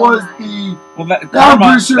defense Bill was Nye. the. Well, that I'm karma.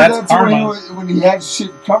 pretty sure That's that's karma. when he had shit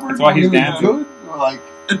covered. That's why when he's he was dancing. good. Or like,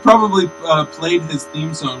 It probably played his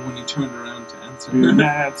theme song when he turned around to answer.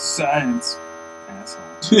 Math, science, asshole.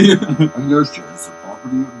 a nurture is the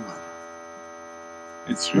property of man.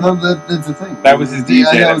 It's true. No, that's the thing. That was his DJ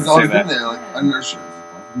Yeah, that that was would always say been that. there. Like a nurture is the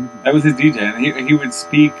property of man. That was his DJ, and he would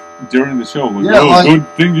speak during the show. Like, Yeah, oh, like- good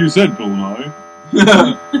thing you said, Bill Nye.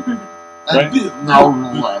 Right? No,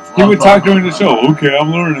 laugh. He would talk during the show. Okay,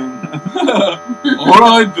 I'm learning.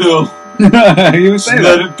 Alright, Bill. He would say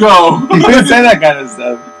Let that. it go. He would say that kind of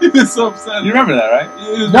stuff. He was so upset. You remember that, right?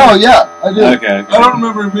 No, yeah, I do. Okay. I don't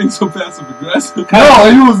remember him being so passive aggressive.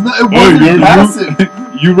 No, he was not. It Oh, wasn't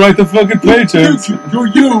passive. you write the fucking paychecks. You're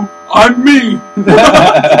you. I'm me.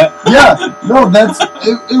 Yeah, no,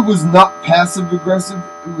 it was not passive aggressive.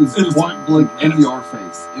 It was It was point blank in your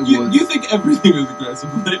face. It was You think everything is aggressive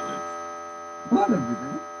lately? not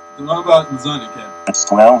everything. Then what about lasagna cat? It's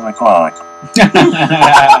 12 o'clock.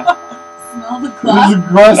 Smell the It was clock.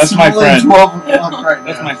 aggressive. That's my friend. 12 o'clock right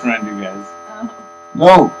That's now. my friend, you guys. Oh.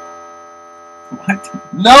 No, What?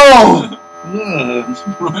 no. Ugh.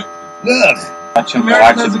 Right? Ugh. Watch him, America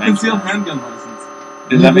watch has a him. concealed handgun license.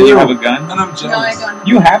 Does that mean you have a gun? And I'm No, I jealous. don't have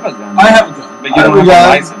You have a gun. I have a gun. But you I don't have a have a gun.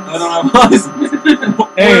 license. I don't have a license.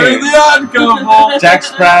 Hey. We're the odd couple. Jack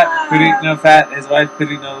Spratt could eat no fat, his wife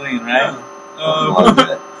could eat no lean, right?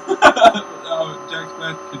 Jack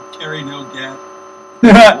Spratt could carry no gap.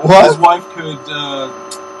 His What? wife could,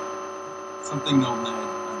 something no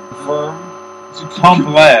lead. Firm. She could- Pump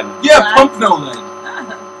lead. Yeah, What? pump no lead.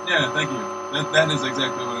 Yeah, thank you. That is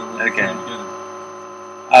exactly what I was Okay. trying to get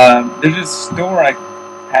at. There's a store I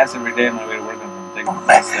pass every day on my way to work. I'm taking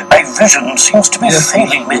My vision seems to be Yes.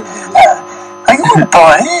 failing me. Are you a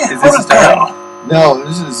boy Is or this a a story? girl? No,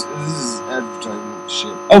 this is advertisement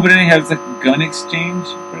shit. Oh, but anyhow, it's like a gun exchange.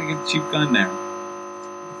 Better get a cheap gun there.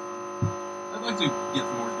 I'd like to get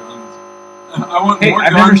more guns. I want Hey, more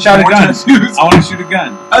I've guns, never shot a more gun. tattoos. I want to shoot a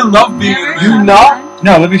gun. I love being Never in a You man. not?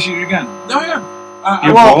 No, let me shoot your gun. Oh yeah. You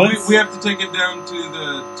have Well, bullets? we have to take it down to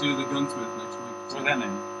the gunsmith next week. What's that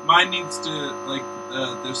name? Mine needs to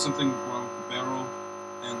there's something wrong with the barrel,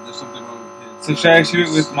 and there's something wrong with his. So should I shoot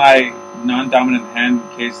it with my non-dominant hand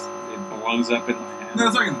in case it blows up in my hand? No,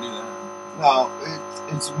 it's not gonna do that. No,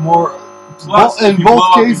 it's more. Plus, in if you both blow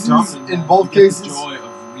up your cases, tongue, in both you get cases, the joy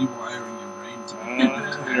of rewiring your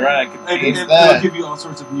brain. You're right. I could And taste it'll that. give you all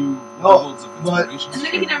sorts of new No, levels of but- inspiration. And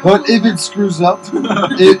then you can have but if it screws up,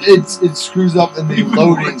 it screws up in the Even more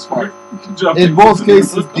loading part. jumping In both to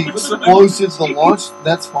cases, the the other side. explosives, the launch,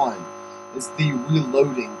 that's fine. It's the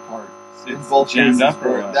reloading part. In It's both jammed cases, up or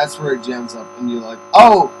where what? that's where it jams up, and you're like,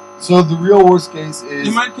 oh, so the real worst case is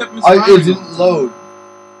You might kept misfiring. it didn't load,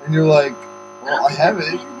 and you're like, well, I have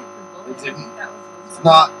it. It didn't. It's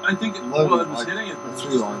not I think it, loading, well, it was like, hitting it, but it it's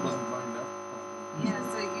just rewind wasn't lined up. Yeah,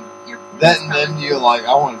 so you're that, and then you're like,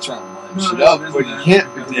 I want to try and line No, shit no, up, it but isn't you that,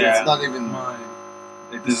 can't because because Yeah. it's not even. My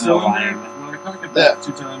It doesn't cylinder, align. when I cock it Yeah. back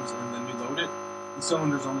 2 times and then reload it, the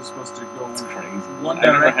cylinder's only supposed to go It's crazy. one I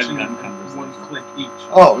never had direction gun and conversations. one click each.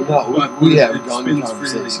 Oh no, But we when have it gun spins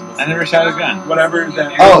conversations. I never shot a gun. Whatever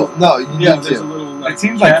that. Oh no, you Yeah, need there's a to. little like It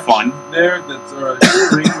seems like catch fun. there that's or a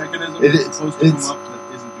spring mechanism It that's is. supposed to It's- come up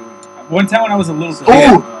that isn't doing it. One time when I was a little So, kid.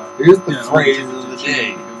 Oh! Here's the yeah, phrase only of the take it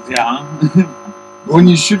day. to- Yeah. When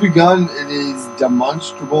you shoot a gun, it is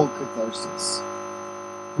demonstrable catharsis.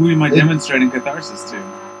 Who am I It- demonstrating catharsis to?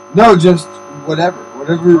 No, just whatever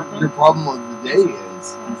your problem of the day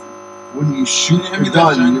is. When you shoot Can you hand a me that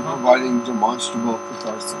gun, giant you're popcorn? providing demonstrable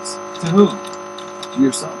catharsis To who? to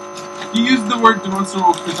yourself. You used the word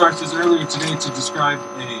demonstrable catharsis earlier today to describe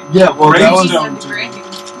a Yeah, well, that was gravestone to me.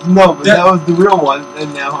 no, but That- that was the real one,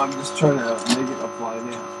 and now I'm just trying to make it apply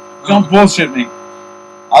now. Don't bullshit me.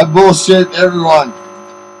 I bullshit everyone.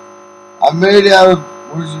 I made out of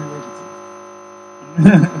where's your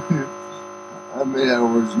record? I made out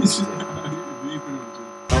of words. It's You just- say. you pretty much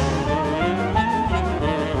did.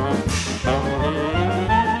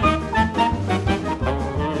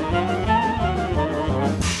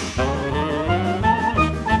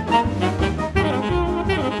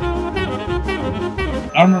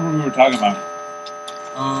 I don't remember what we were talking about.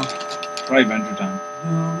 Probably Adventure Time.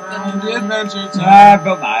 Around the adventure Ah, time.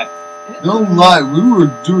 Bill Nye. Bill Nye, we were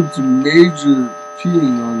doing some major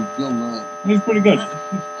peeing on Bill Nye. It was pretty good. I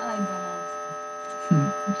like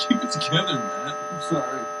Donald. Keep it together, Matt. I'm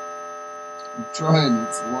sorry. I'm trying.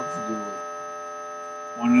 It's a lot to do with.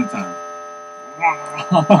 One at a time.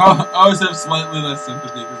 I always have slightly less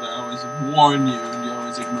sympathy because I always warn you and you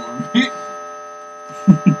always ignore me.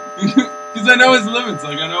 Because I know his limits.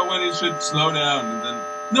 Like, I know when he should slow down. And then,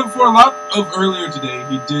 no, for a lot of earlier today,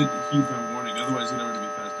 he did heed my warning. Otherwise, he'd already be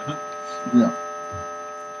passed out. Yeah.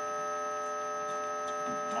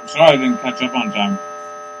 I'm sorry I didn't catch up on time.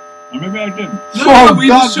 Or maybe I did. Oh, we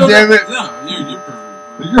God just showed damn up. it. No, you're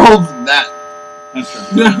perfect. You're holding that. That's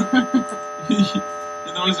true.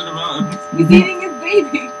 You're the Wizard of Oz. He's eating his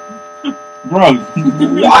baby. Gross.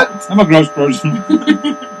 What? I'm a gross person.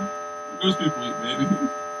 Those people eat, baby.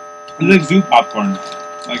 It's like zoo popcorn.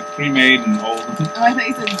 Like pre-made and old. Oh, I thought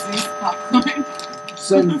you said Zeus popcorn.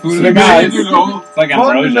 Same Food of food. the gods. It's old. It's like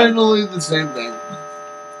ambrosia. Fundamentally the same thing.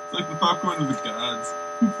 It's like the popcorn of the gods.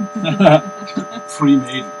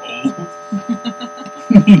 Pre-made and old.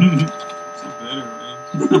 It's bitter, man.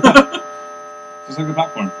 Just like the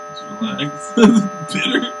popcorn. Just relax.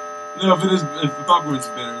 Bitter? No, if the popcorn's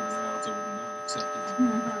bitter, then I also would not accept it.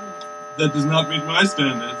 That does not meet my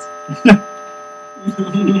standards.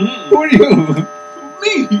 Who are you?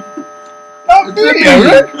 Me! Not me,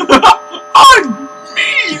 Eric. I'm me,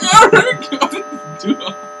 Eric! I didn't do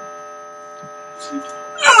that.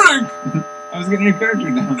 Eric! I was getting your character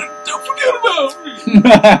down. Don't forget about me!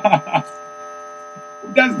 Who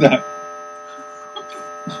does that?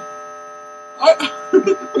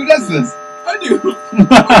 Who does this? I do.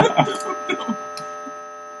 No.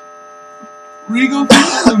 Regal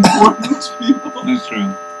people, important people. That's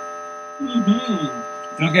true.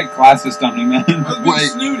 Mm-hmm. Don't get classist on me, man. I was being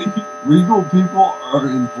Wait. snooty. Regal people are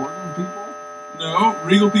important people? No,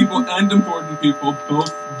 regal people and important people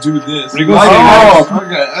both do this. Regal Right? people- Oh,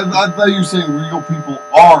 okay. I thought you were saying regal people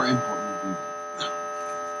are important people.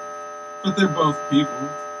 But they're both people.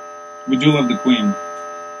 We do love the Queen.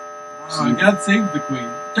 Oh, God save the Queen.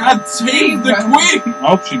 God save the Queen! I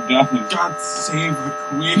hope she does. God save the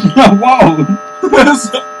Queen. Whoa!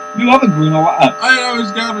 So, You love the Queen a lot. I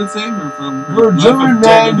always God would save her from her For a life German of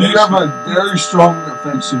man, you degradation. have a very strong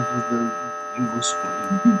affection for the English queen.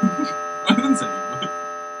 I didn't say it.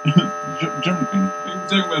 German Queen. But you're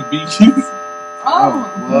talking about bees.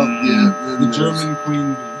 Oh. Well, yeah. then The there's- German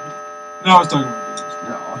Queen bee. No, I was talking about bees.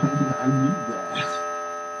 No, I knew that.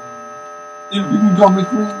 Yeah. You can call me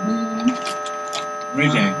Queen Bee. Ray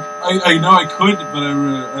J. I know I could, but I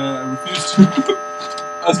refused to.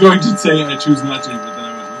 I was going to say I choose not to, but then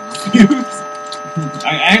I went with refuse.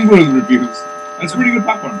 I angrily refuse. That's pretty good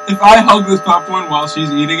popcorn. If I hug this popcorn while she's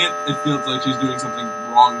eating it, it feels like she's doing something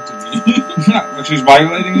wrong to me. But she's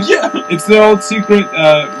violating it? Yeah. It's the old secret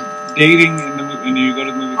dating in the when you go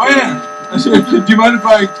to the movie Oh, theater. yeah. Do you mind if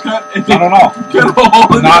I cut and Not at all. cut a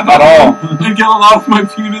hole in Not your at all. popcorn and get a lot of my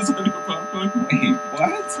penis on your popcorn? Wait,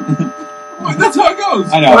 what? Wait, that's how it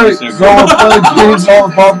goes. I know. Wait, I'm so I'll play penis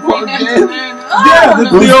on popcorn again? Yeah, that's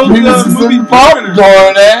the old Penises movie in the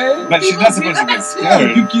popcorn, eh? But she's not supposed to get Yeah,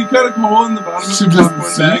 scared. you cut a hole in the bottom of She the doesn't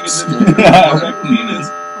popcorn seem bag and scared. then you put her penis.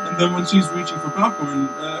 And then when she's reaching for popcorn,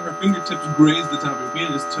 her fingertips graze the top of your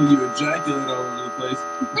penis till you ejaculate all over the place.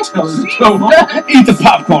 Tell her to go home. Eat the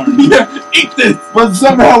popcorn. Yeah, eat this. But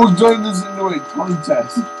somehow we're turning this into a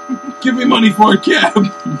contest. Give me money for a cab.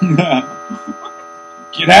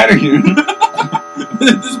 Get out of here.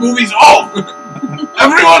 This movie's over.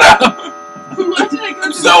 Everyone out. Why did I go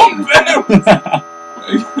I'm to so the embarrassed.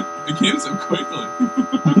 I came so quickly.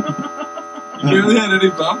 You barely had any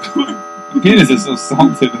popcorn. The penis is so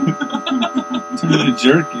salted. Turned into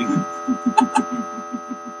jerky.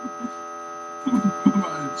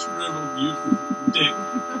 My shriveled, useless dick.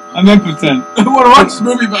 I'm impotent. I want to watch this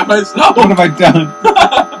movie by myself. What have I done?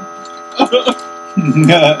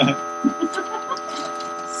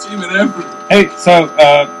 Semen everywhere. Hey, so,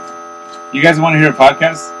 you guys want to hear a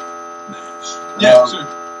podcast? Yeah, sure.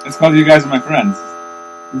 It's called You Guys Are My Friends.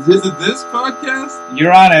 Is it this podcast?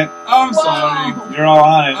 You're on it. Oh, I'm Whoa. sorry. You're all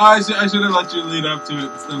on it. I should have let you lead up to it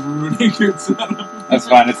instead of ruining your setup. That's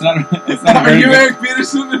fine. It's not a Are very you good... Eric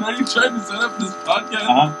Peterson and are you trying to set up this podcast?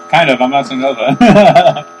 Uh-huh. Kind of. I'm Nacho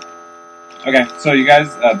Nova. Okay, so you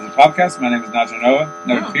guys, the podcast, my name is Nacho Nova.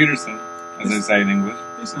 No, Yeah. Peterson, as they say in English.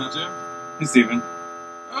 It's not Jeff. Hey, Steven.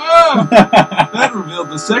 Oh! That revealed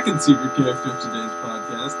the second secret character of today's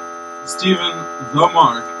podcast, Stephen the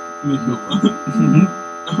Mark Michelman.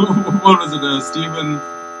 What was it, Stephen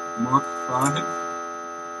Mark 5?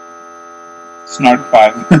 Snark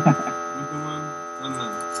 5. Michelman? I don't know.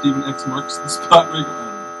 Stephen X marks the spot. I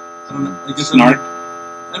don't know. I guess Snark.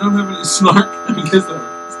 I don't have any snark. I guess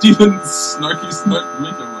Stephen Snarky Snark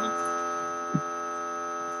Michelman.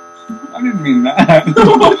 I didn't mean that.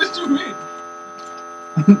 What did you mean?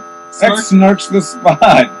 X snarks the spot.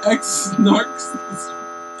 X snarks.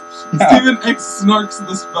 Yeah. Stephen X snarks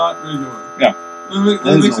the spot regular. Yeah. That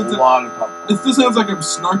There's makes a it. lot of popcorn. It still sounds like I'm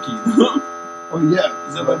snarky. Oh, yeah.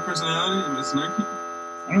 Is that my personality? Am I snarky?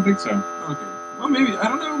 I don't think so. Okay. Well, maybe. I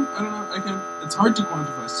don't know. I can't. It's hard to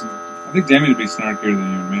quantify snarky. I think Damien would be snarkier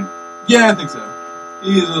than you and me. Yeah, I think so.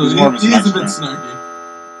 He is a He's more of a he is a snark bit star. snarky.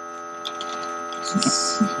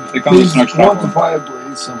 They call me He's Snark Traumbaum.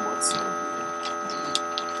 quantifiably somewhat snarky.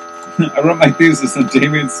 I wrote my thesis on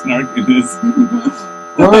Damien's snarkiness.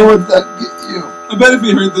 Where would that get you? I bet if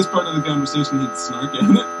he heard this part of the conversation, he'd snark at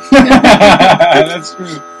it. That's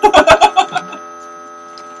true.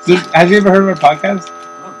 So, have you ever heard of our podcast?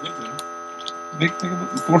 I don't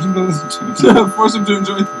think Force him to listen to it. so. Force him to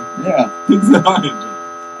enjoy things. Yeah. Things that I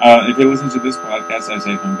enjoy. If you listen to this podcast, I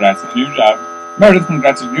say congrats on the new job. Meredith,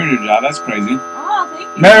 congrats on your new job. That's crazy. Oh, thank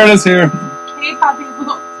you. Meredith's here. Hey, pop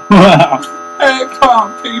people. Hey,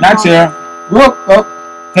 come, people. Matt's here. Whoop, up.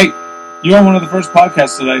 Hey, you're on one of the first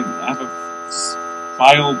podcasts that I have a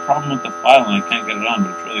problem with the file and I can't get it on,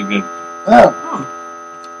 but it's really good. Yeah. Oh.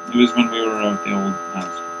 It was when we were at the old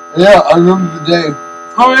house. Yeah, I remember the day.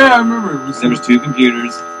 Oh yeah, I remember. There was 2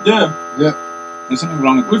 computers. Yeah. There's something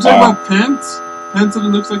wrong with We're the talking file. about pants. Pants that it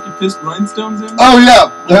looks like you pissed rhinestones in. Oh,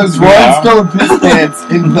 yeah. There's Yeah. rhinestone piss pants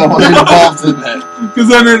in the one involved in that. Because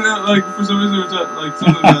then, like, for some reason, we're talking, like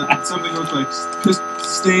something looked like piss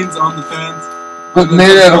stains on the pants. But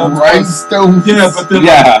made out of rhinestone. Yeah, but then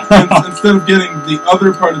Yeah. like, instead of getting the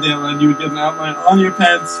other part of the outline, you would get an outline on your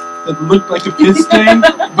pants that looked like a piss stain,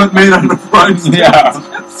 but made out of rhinestones. Yeah.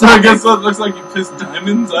 So I guess that looks like you pissed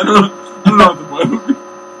diamonds. I don't know what the point would be.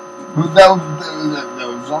 But that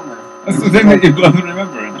was on there. That's the thing that you both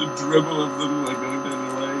remember. The dribble of them, like, going down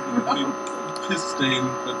your leg, and a big piss stain,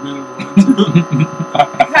 but made out of rhinestones.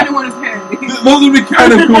 I kind of want to parody. Those would be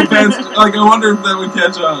kind of cool pants. Like, I wonder if that would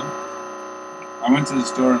catch on. I went to the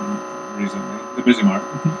store recently, the Busy Mart.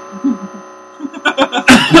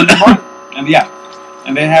 And yeah,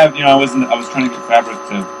 and they have, I was trying to get fabric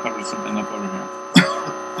to cover something up over here.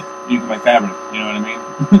 You can buy fabric, you know what I mean?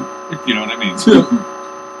 If you know what I mean.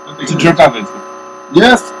 It's a jerk off video.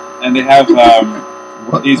 Yes. And they have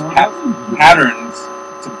What? these patterns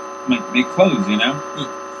to make clothes, It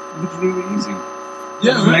looks really easy.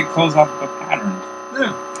 Yeah, Just right. make clothes off of a pattern.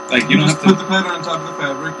 Yeah. Like, you don't just have to... put the pattern on top of the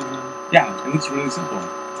fabric and then... Yeah, it looks really simple.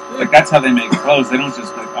 Like, that's how they make clothes. They don't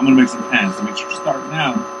just, like, I'm going to make some pants. They make sure to start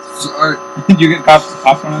now. Sorry. You get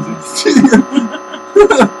popcorn on it?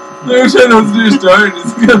 Every time I was to do your story,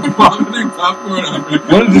 just kept vomiting popcorn on me.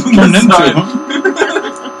 What did this turn into? I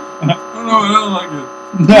don't know, I don't like it.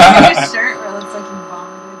 You have a shirt where it looks like you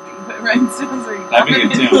vomited, but you put rhinestones where you That'd be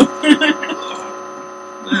vomited. good too.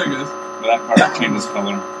 Yeah, I guess. But that part changes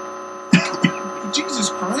color. Jesus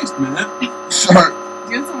Christ, man. Sorry. Do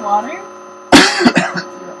you want some water?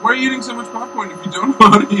 Why are you eating so much popcorn if you don't know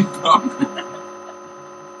how to eat popcorn?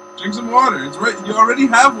 Drink some water. It's right. You already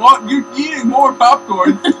have water. You're eating more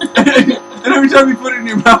popcorn. And every time you put it in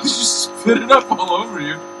your mouth, you just spit it up all over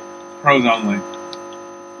you. Pros only.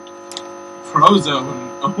 Prozone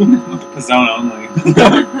only. Pizzone only.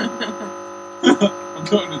 I'm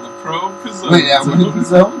going to the pro pizzone. Wait, how many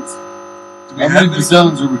pizzones? Do we How have many any-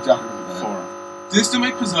 pizzones are we talking about? 4. Do they still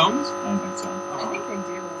make pizzones? I don't think so. I think they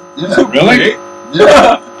do. Yeah. Really?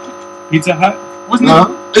 Yeah. Pizza Hut? Wasn't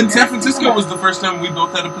No. it? In San Francisco was the first time we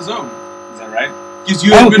both had a pizzone. Is that right? Because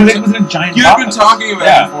you Oh, had because been it was in a giant you had been box. talking about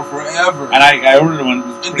Yeah. it for forever. And I ordered one. It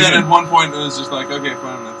was And pretty then good. at one point it was just like, okay,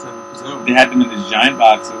 fine, let's have a pizzone. They had them in these giant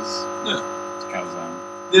boxes. Yeah. It's calzone.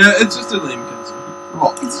 Yeah, it's just a lame concept.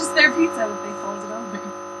 Well, It's just their pizza that they folded over.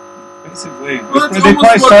 Basically. Well, that's they almost probably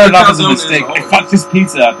what started the off as a calzone is mistake. I always. fucked this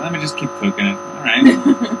pizza up. Let me just keep cooking it. Alright.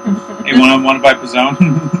 Hey, want to buy pizzone?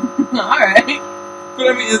 Alright. But I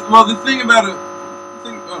mean, well, the thing about it,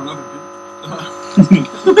 nothing good.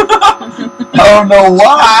 I don't know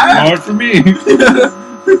why. More for me.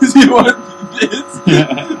 Because you want this?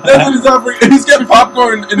 That's what he's offering. And he's got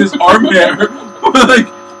popcorn in his arm hair. Like,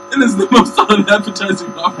 it is the most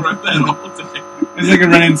unappetizing offer I've had all day. It's like a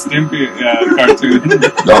Ren and Stimpy cartoon.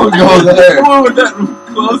 Don't go there. Come on with that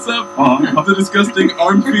close up of the disgusting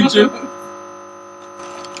arm feature. Don't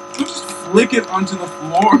just flick it onto the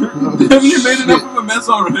floor. Haven't you made enough of a mess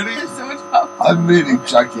already? There's so much popcorn. I've made a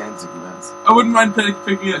gigantic mess. I wouldn't mind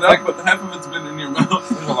picking it up, but half of it's been in your mouth.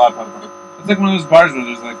 There's a lot of popcorn. It's like one of those bars where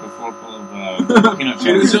there's like a floor full of peanut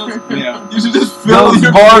Peanut shells. shells? Yeah. You should just fill Those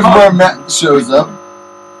your bars mouth. where Matt shows up.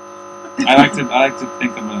 I like to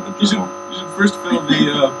think I'm a You should gerbil. first fill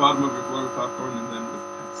the bottom of your floor with popcorn and then with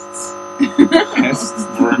pests. Pests,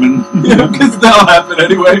 vermin. Yeah, because that'll happen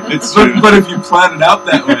anyway. It's true. But if you plan it out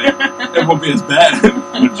that way, it won't be as bad.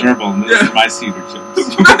 I'm a gerbil, and these Yeah. are my cedar chips.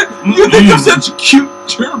 You think they're such cute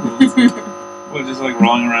gerbils. What, just like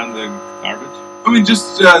rolling around the garbage? I mean,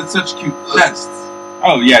 just such cute pests.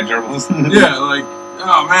 Oh, yeah, gerbils. Yeah, like,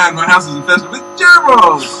 oh man, my house is infested with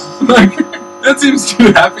gerbils. Like, that seems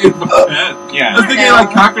too happy of a pet. I Yeah, was thinking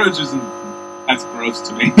like cockroaches and that's gross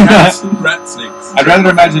to me. cats and rat snakes. I'd rather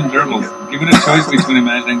imagine gerbils. Given a choice between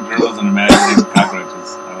imagining gerbils and imagining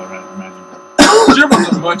cockroaches, I would rather imagine gerbils. Gerbils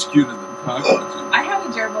are much cuter than cockroaches. I had a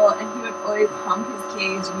gerbil and he would always hump his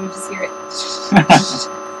cage and you would just hear it.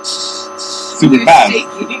 Super He was fast.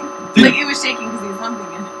 shaking. Did- Like it was shaking because he was humping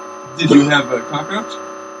it. Did you have a cockroach?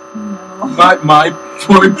 No. My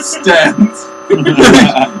point stands.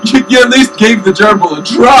 You at least gave the gerbil a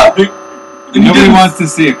try. And you Nobody didn't- wants to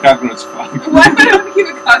see a cockroach fly. Why would I want to keep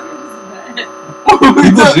a cockroach as a pet?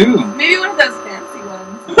 People do. Maybe one of those fancy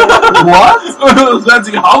ones. What? One of those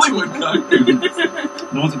fancy Hollywood cockroaches.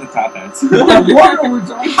 The ones with the top hats. What are we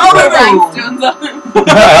talking How about? do I know? Rhinestones on them.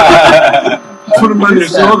 Put them on your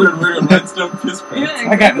shoulder and wear a rhinestone fist pad.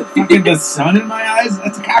 Yeah, I got fucking the sun in my eyes.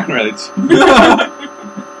 That's a cockroach.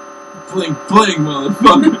 Bling, bling,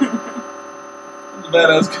 motherfucker. That's a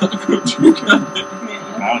badass cockroach you got there.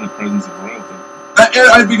 Yeah. Now in the presence of royalty.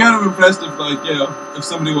 I'd be kind of impressed if, like, you know, if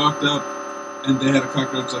somebody walked up and they had a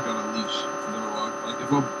cockroach, like, on a leash. If they were walking, like, if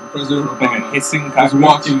President Like a Obama hissing was cockroach.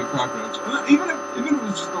 walking a cockroach. Even if it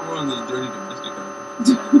was just one of those dirty domestic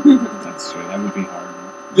cockroaches. That's true. That would be hard.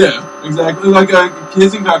 Yeah, exactly. Like, a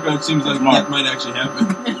hissing cockroach seems like Smart. that might actually happen.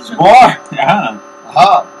 More. Yeah.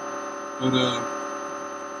 Aha. But, those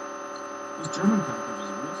German cockroaches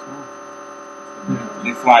are real small.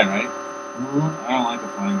 They fly, right? Mhm. I don't like the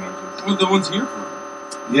flying roaches. Well, the ones here fly.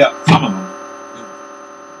 Yeah. Some of them.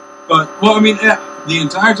 But, well, I mean, yeah, the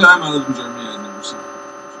entire time I lived in Germany, I'd never seen a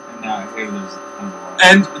cockroach. And now I hear there's kind of a lot.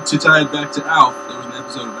 And to tie it back to Alf, there was an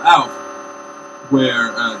episode of Alf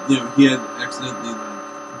where, you know, he had accidentally, like,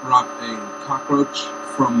 brought a cockroach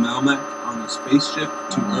from Melmac on a spaceship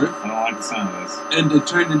to Earth, I don't like the sound of this. and it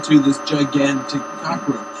turned into this gigantic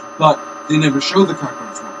cockroach. But they never show the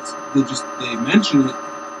cockroach once. They mention it,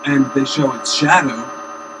 and they show its shadow.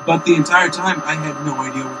 But the entire time, I had no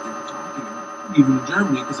idea what they were talking about, even in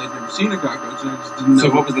Germany, because I'd never seen a cockroach, and I just didn't know. So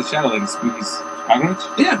what was the shadow? Like a spooky cockroach?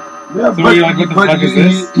 Yeah, Yeah, So were you like, what the fuck is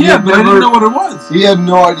this? yeah, but I didn't know what it was. He had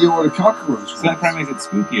no idea what a cockroach was. So that probably makes it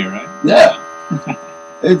spookier, right? Yeah.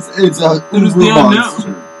 It's a It was uber the unknown.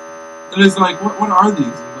 monster. And it's like, what are these?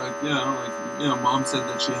 And like, you know, Mom said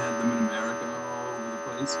that she had them in America all over the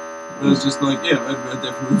place. It was just like, yeah, I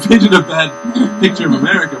definitely painted a bad picture of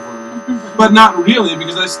America for me. But not really,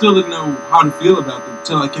 because I still didn't know how to feel about them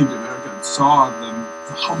until I came to America and saw them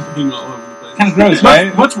humping all over the place. Kind of gross,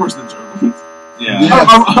 right? Much worse than gerbils. Yeah.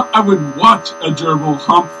 I would watch a gerbil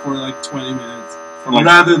hump for like 20 minutes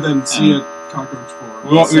rather than see a cockroach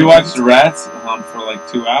for we watched rats hump for like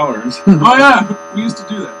 2 hours. Oh yeah, we used to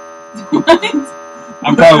do that. What?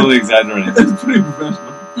 I'm probably exaggerating. It's pretty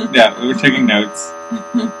professional. Yeah, we were taking notes.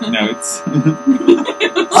 Notes.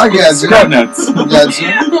 I guess. Scrub notes. Gotcha.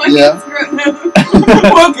 Yeah.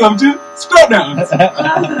 Welcome to Scrub Notes.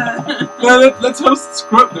 Let's host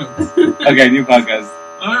Scrub Notes. Okay, new podcast.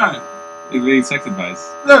 Alright. It'll be sex advice.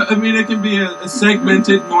 No, I mean, it can be a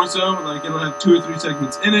segmented more so. Like, it'll have 2 or 3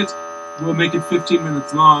 segments in it. We'll make it 15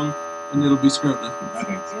 minutes long, and it'll be Scrub Notes.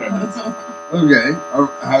 Okay, scrub notes. Okay.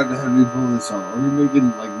 How do we pull this off? Are we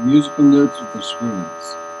making like musical notes with the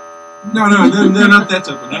screens? No, they're not that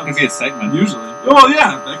type of That could notes. be a segment. Usually. Well,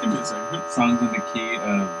 yeah, that can be a segment. Songs in the key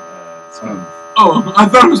of scrub. Oh, I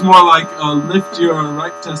thought it was more like lift your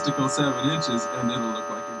right testicle 7 inches, and it'll look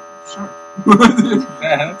like a shark.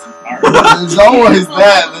 Yeah, that's hard. There's always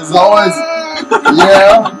that. There's always,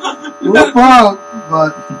 yeah, we're broke,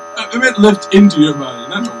 but I meant lift into your body,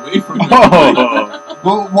 not away from your Oh.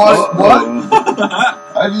 but what? Oh. body.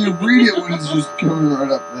 How do you read it when it's just coming right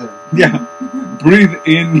up there? Yeah. Breathe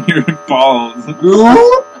in your balls.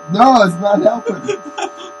 No, it's not helping.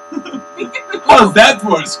 How's that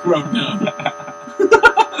for a scrub now?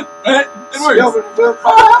 Right? It works.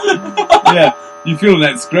 Yeah. You feel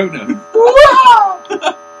that scrotum. Oh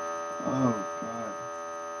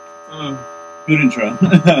God. Good intro.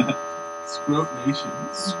 Scrub Nation.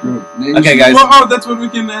 Scrub Nation. Okay, guys. Well, that's when we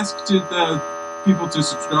can ask to people to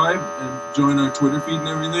subscribe and join our Twitter feed and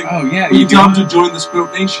everything. Oh, yeah. We You tell them can to join the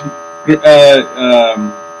Scrub Nation.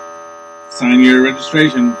 sign your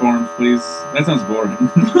registration forms, please. That sounds boring.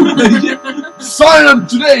 Sign up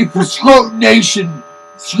today for Scrub Nation.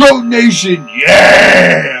 Scrub Nation,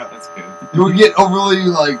 yeah! That's good. You'll get overly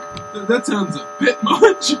like. That sounds a bit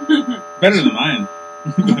much. Better than mine.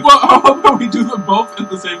 Well, how about we do them both at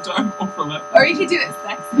the same time? Overlap. Or you could do it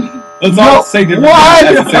sexy. Let's all say different What?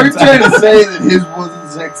 things at the Are you same trying time. to say that his wasn't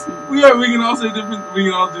sexy? We can all say different. We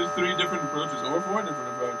can all do 3 different approaches or 4 different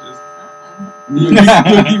approaches. You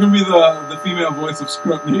can be the female voice of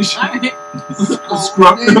Scrub Nation. Alright.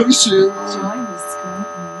 Scrub Nation. Nation. Join the Scrub Nation.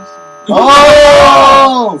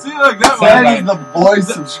 Oh! See, like that That one. is the voice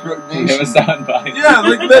of Scrub We have a Nation. soundbite. Yeah,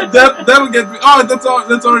 like that'll get me. Oh, that's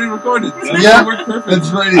already recorded. Yeah. Work perfect. It's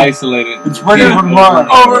ready. Isolated. It's ready Yeah. for tomorrow.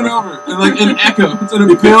 Over and over, and like an echo. It's in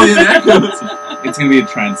a billion echoes. It's gonna be a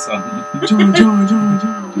trance song. Join.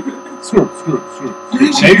 Screw.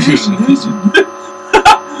 Nation.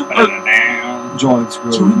 Join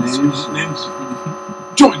Scrub Join. Nation.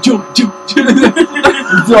 Join.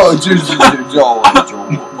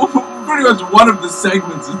 Pretty much one of the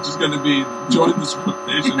segments is just going to be join the Scrub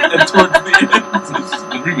Nation, and towards the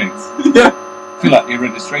The remix. end, yeah, Fill out your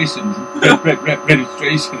registration.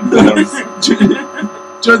 Registration forms.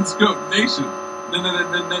 join the Scrub Nation.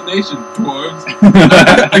 Nation dwarves.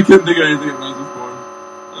 I couldn't think of anything about the form.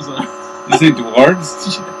 I'm sorry. You say dwarves?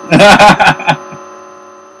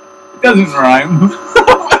 It doesn't rhyme. I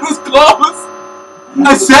was close.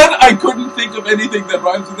 I said I couldn't think of anything that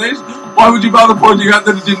rhymes with nation. Why would you bother pointing out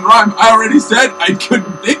that it didn't rhyme? I already said I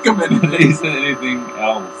couldn't think of anything. They said anything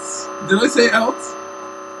else. Did I say else?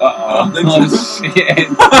 Uh-oh. Then-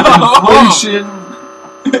 Oh, shit.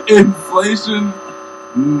 Inflation. Inflation.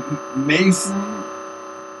 Mason.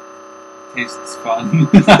 Tastes fun.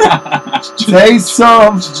 Say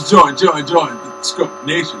some. Join. The Scrub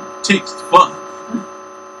Nation. Takes fun.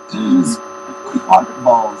 Just pocket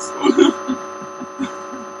balls.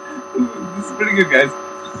 This is pretty good, guys.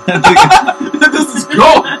 This is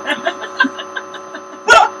gold.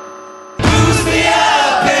 Boost me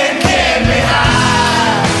up and get me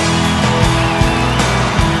high.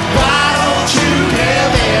 Why don't you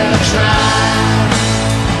give it a try?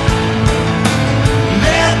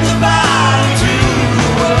 Let the body do the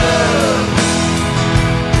work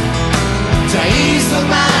to ease the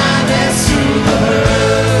mind and soothe the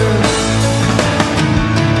hurt.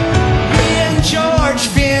 Me and George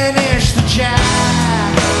finished the job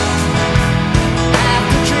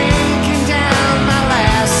after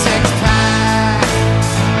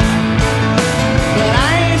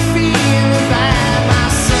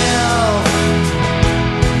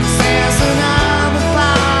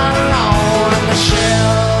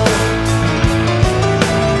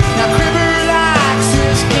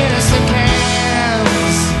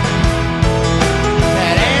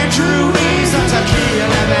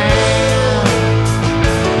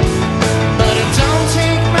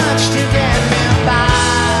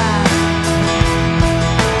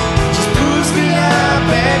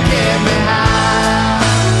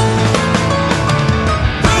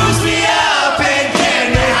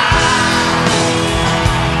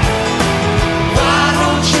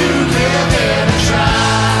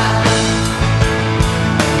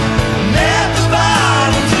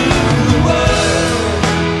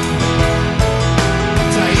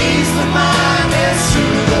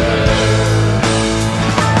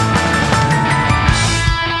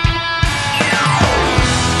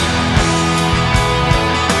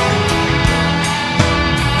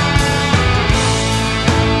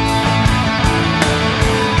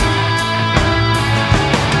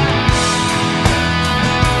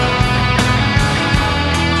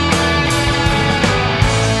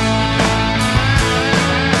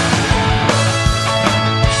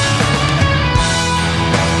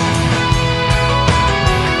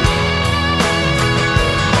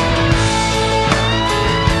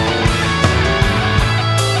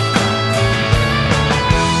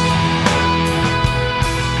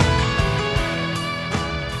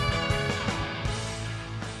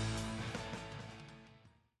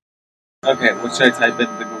Okay, what should I type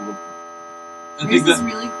into Google? I There's think this that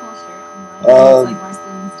really cool shirt online. It's like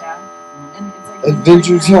Marcelin's dad. And it's like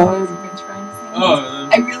Adventure Time. Adventure Time. oh,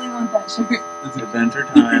 I really want that shirt. that's a, Adventure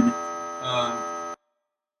Time.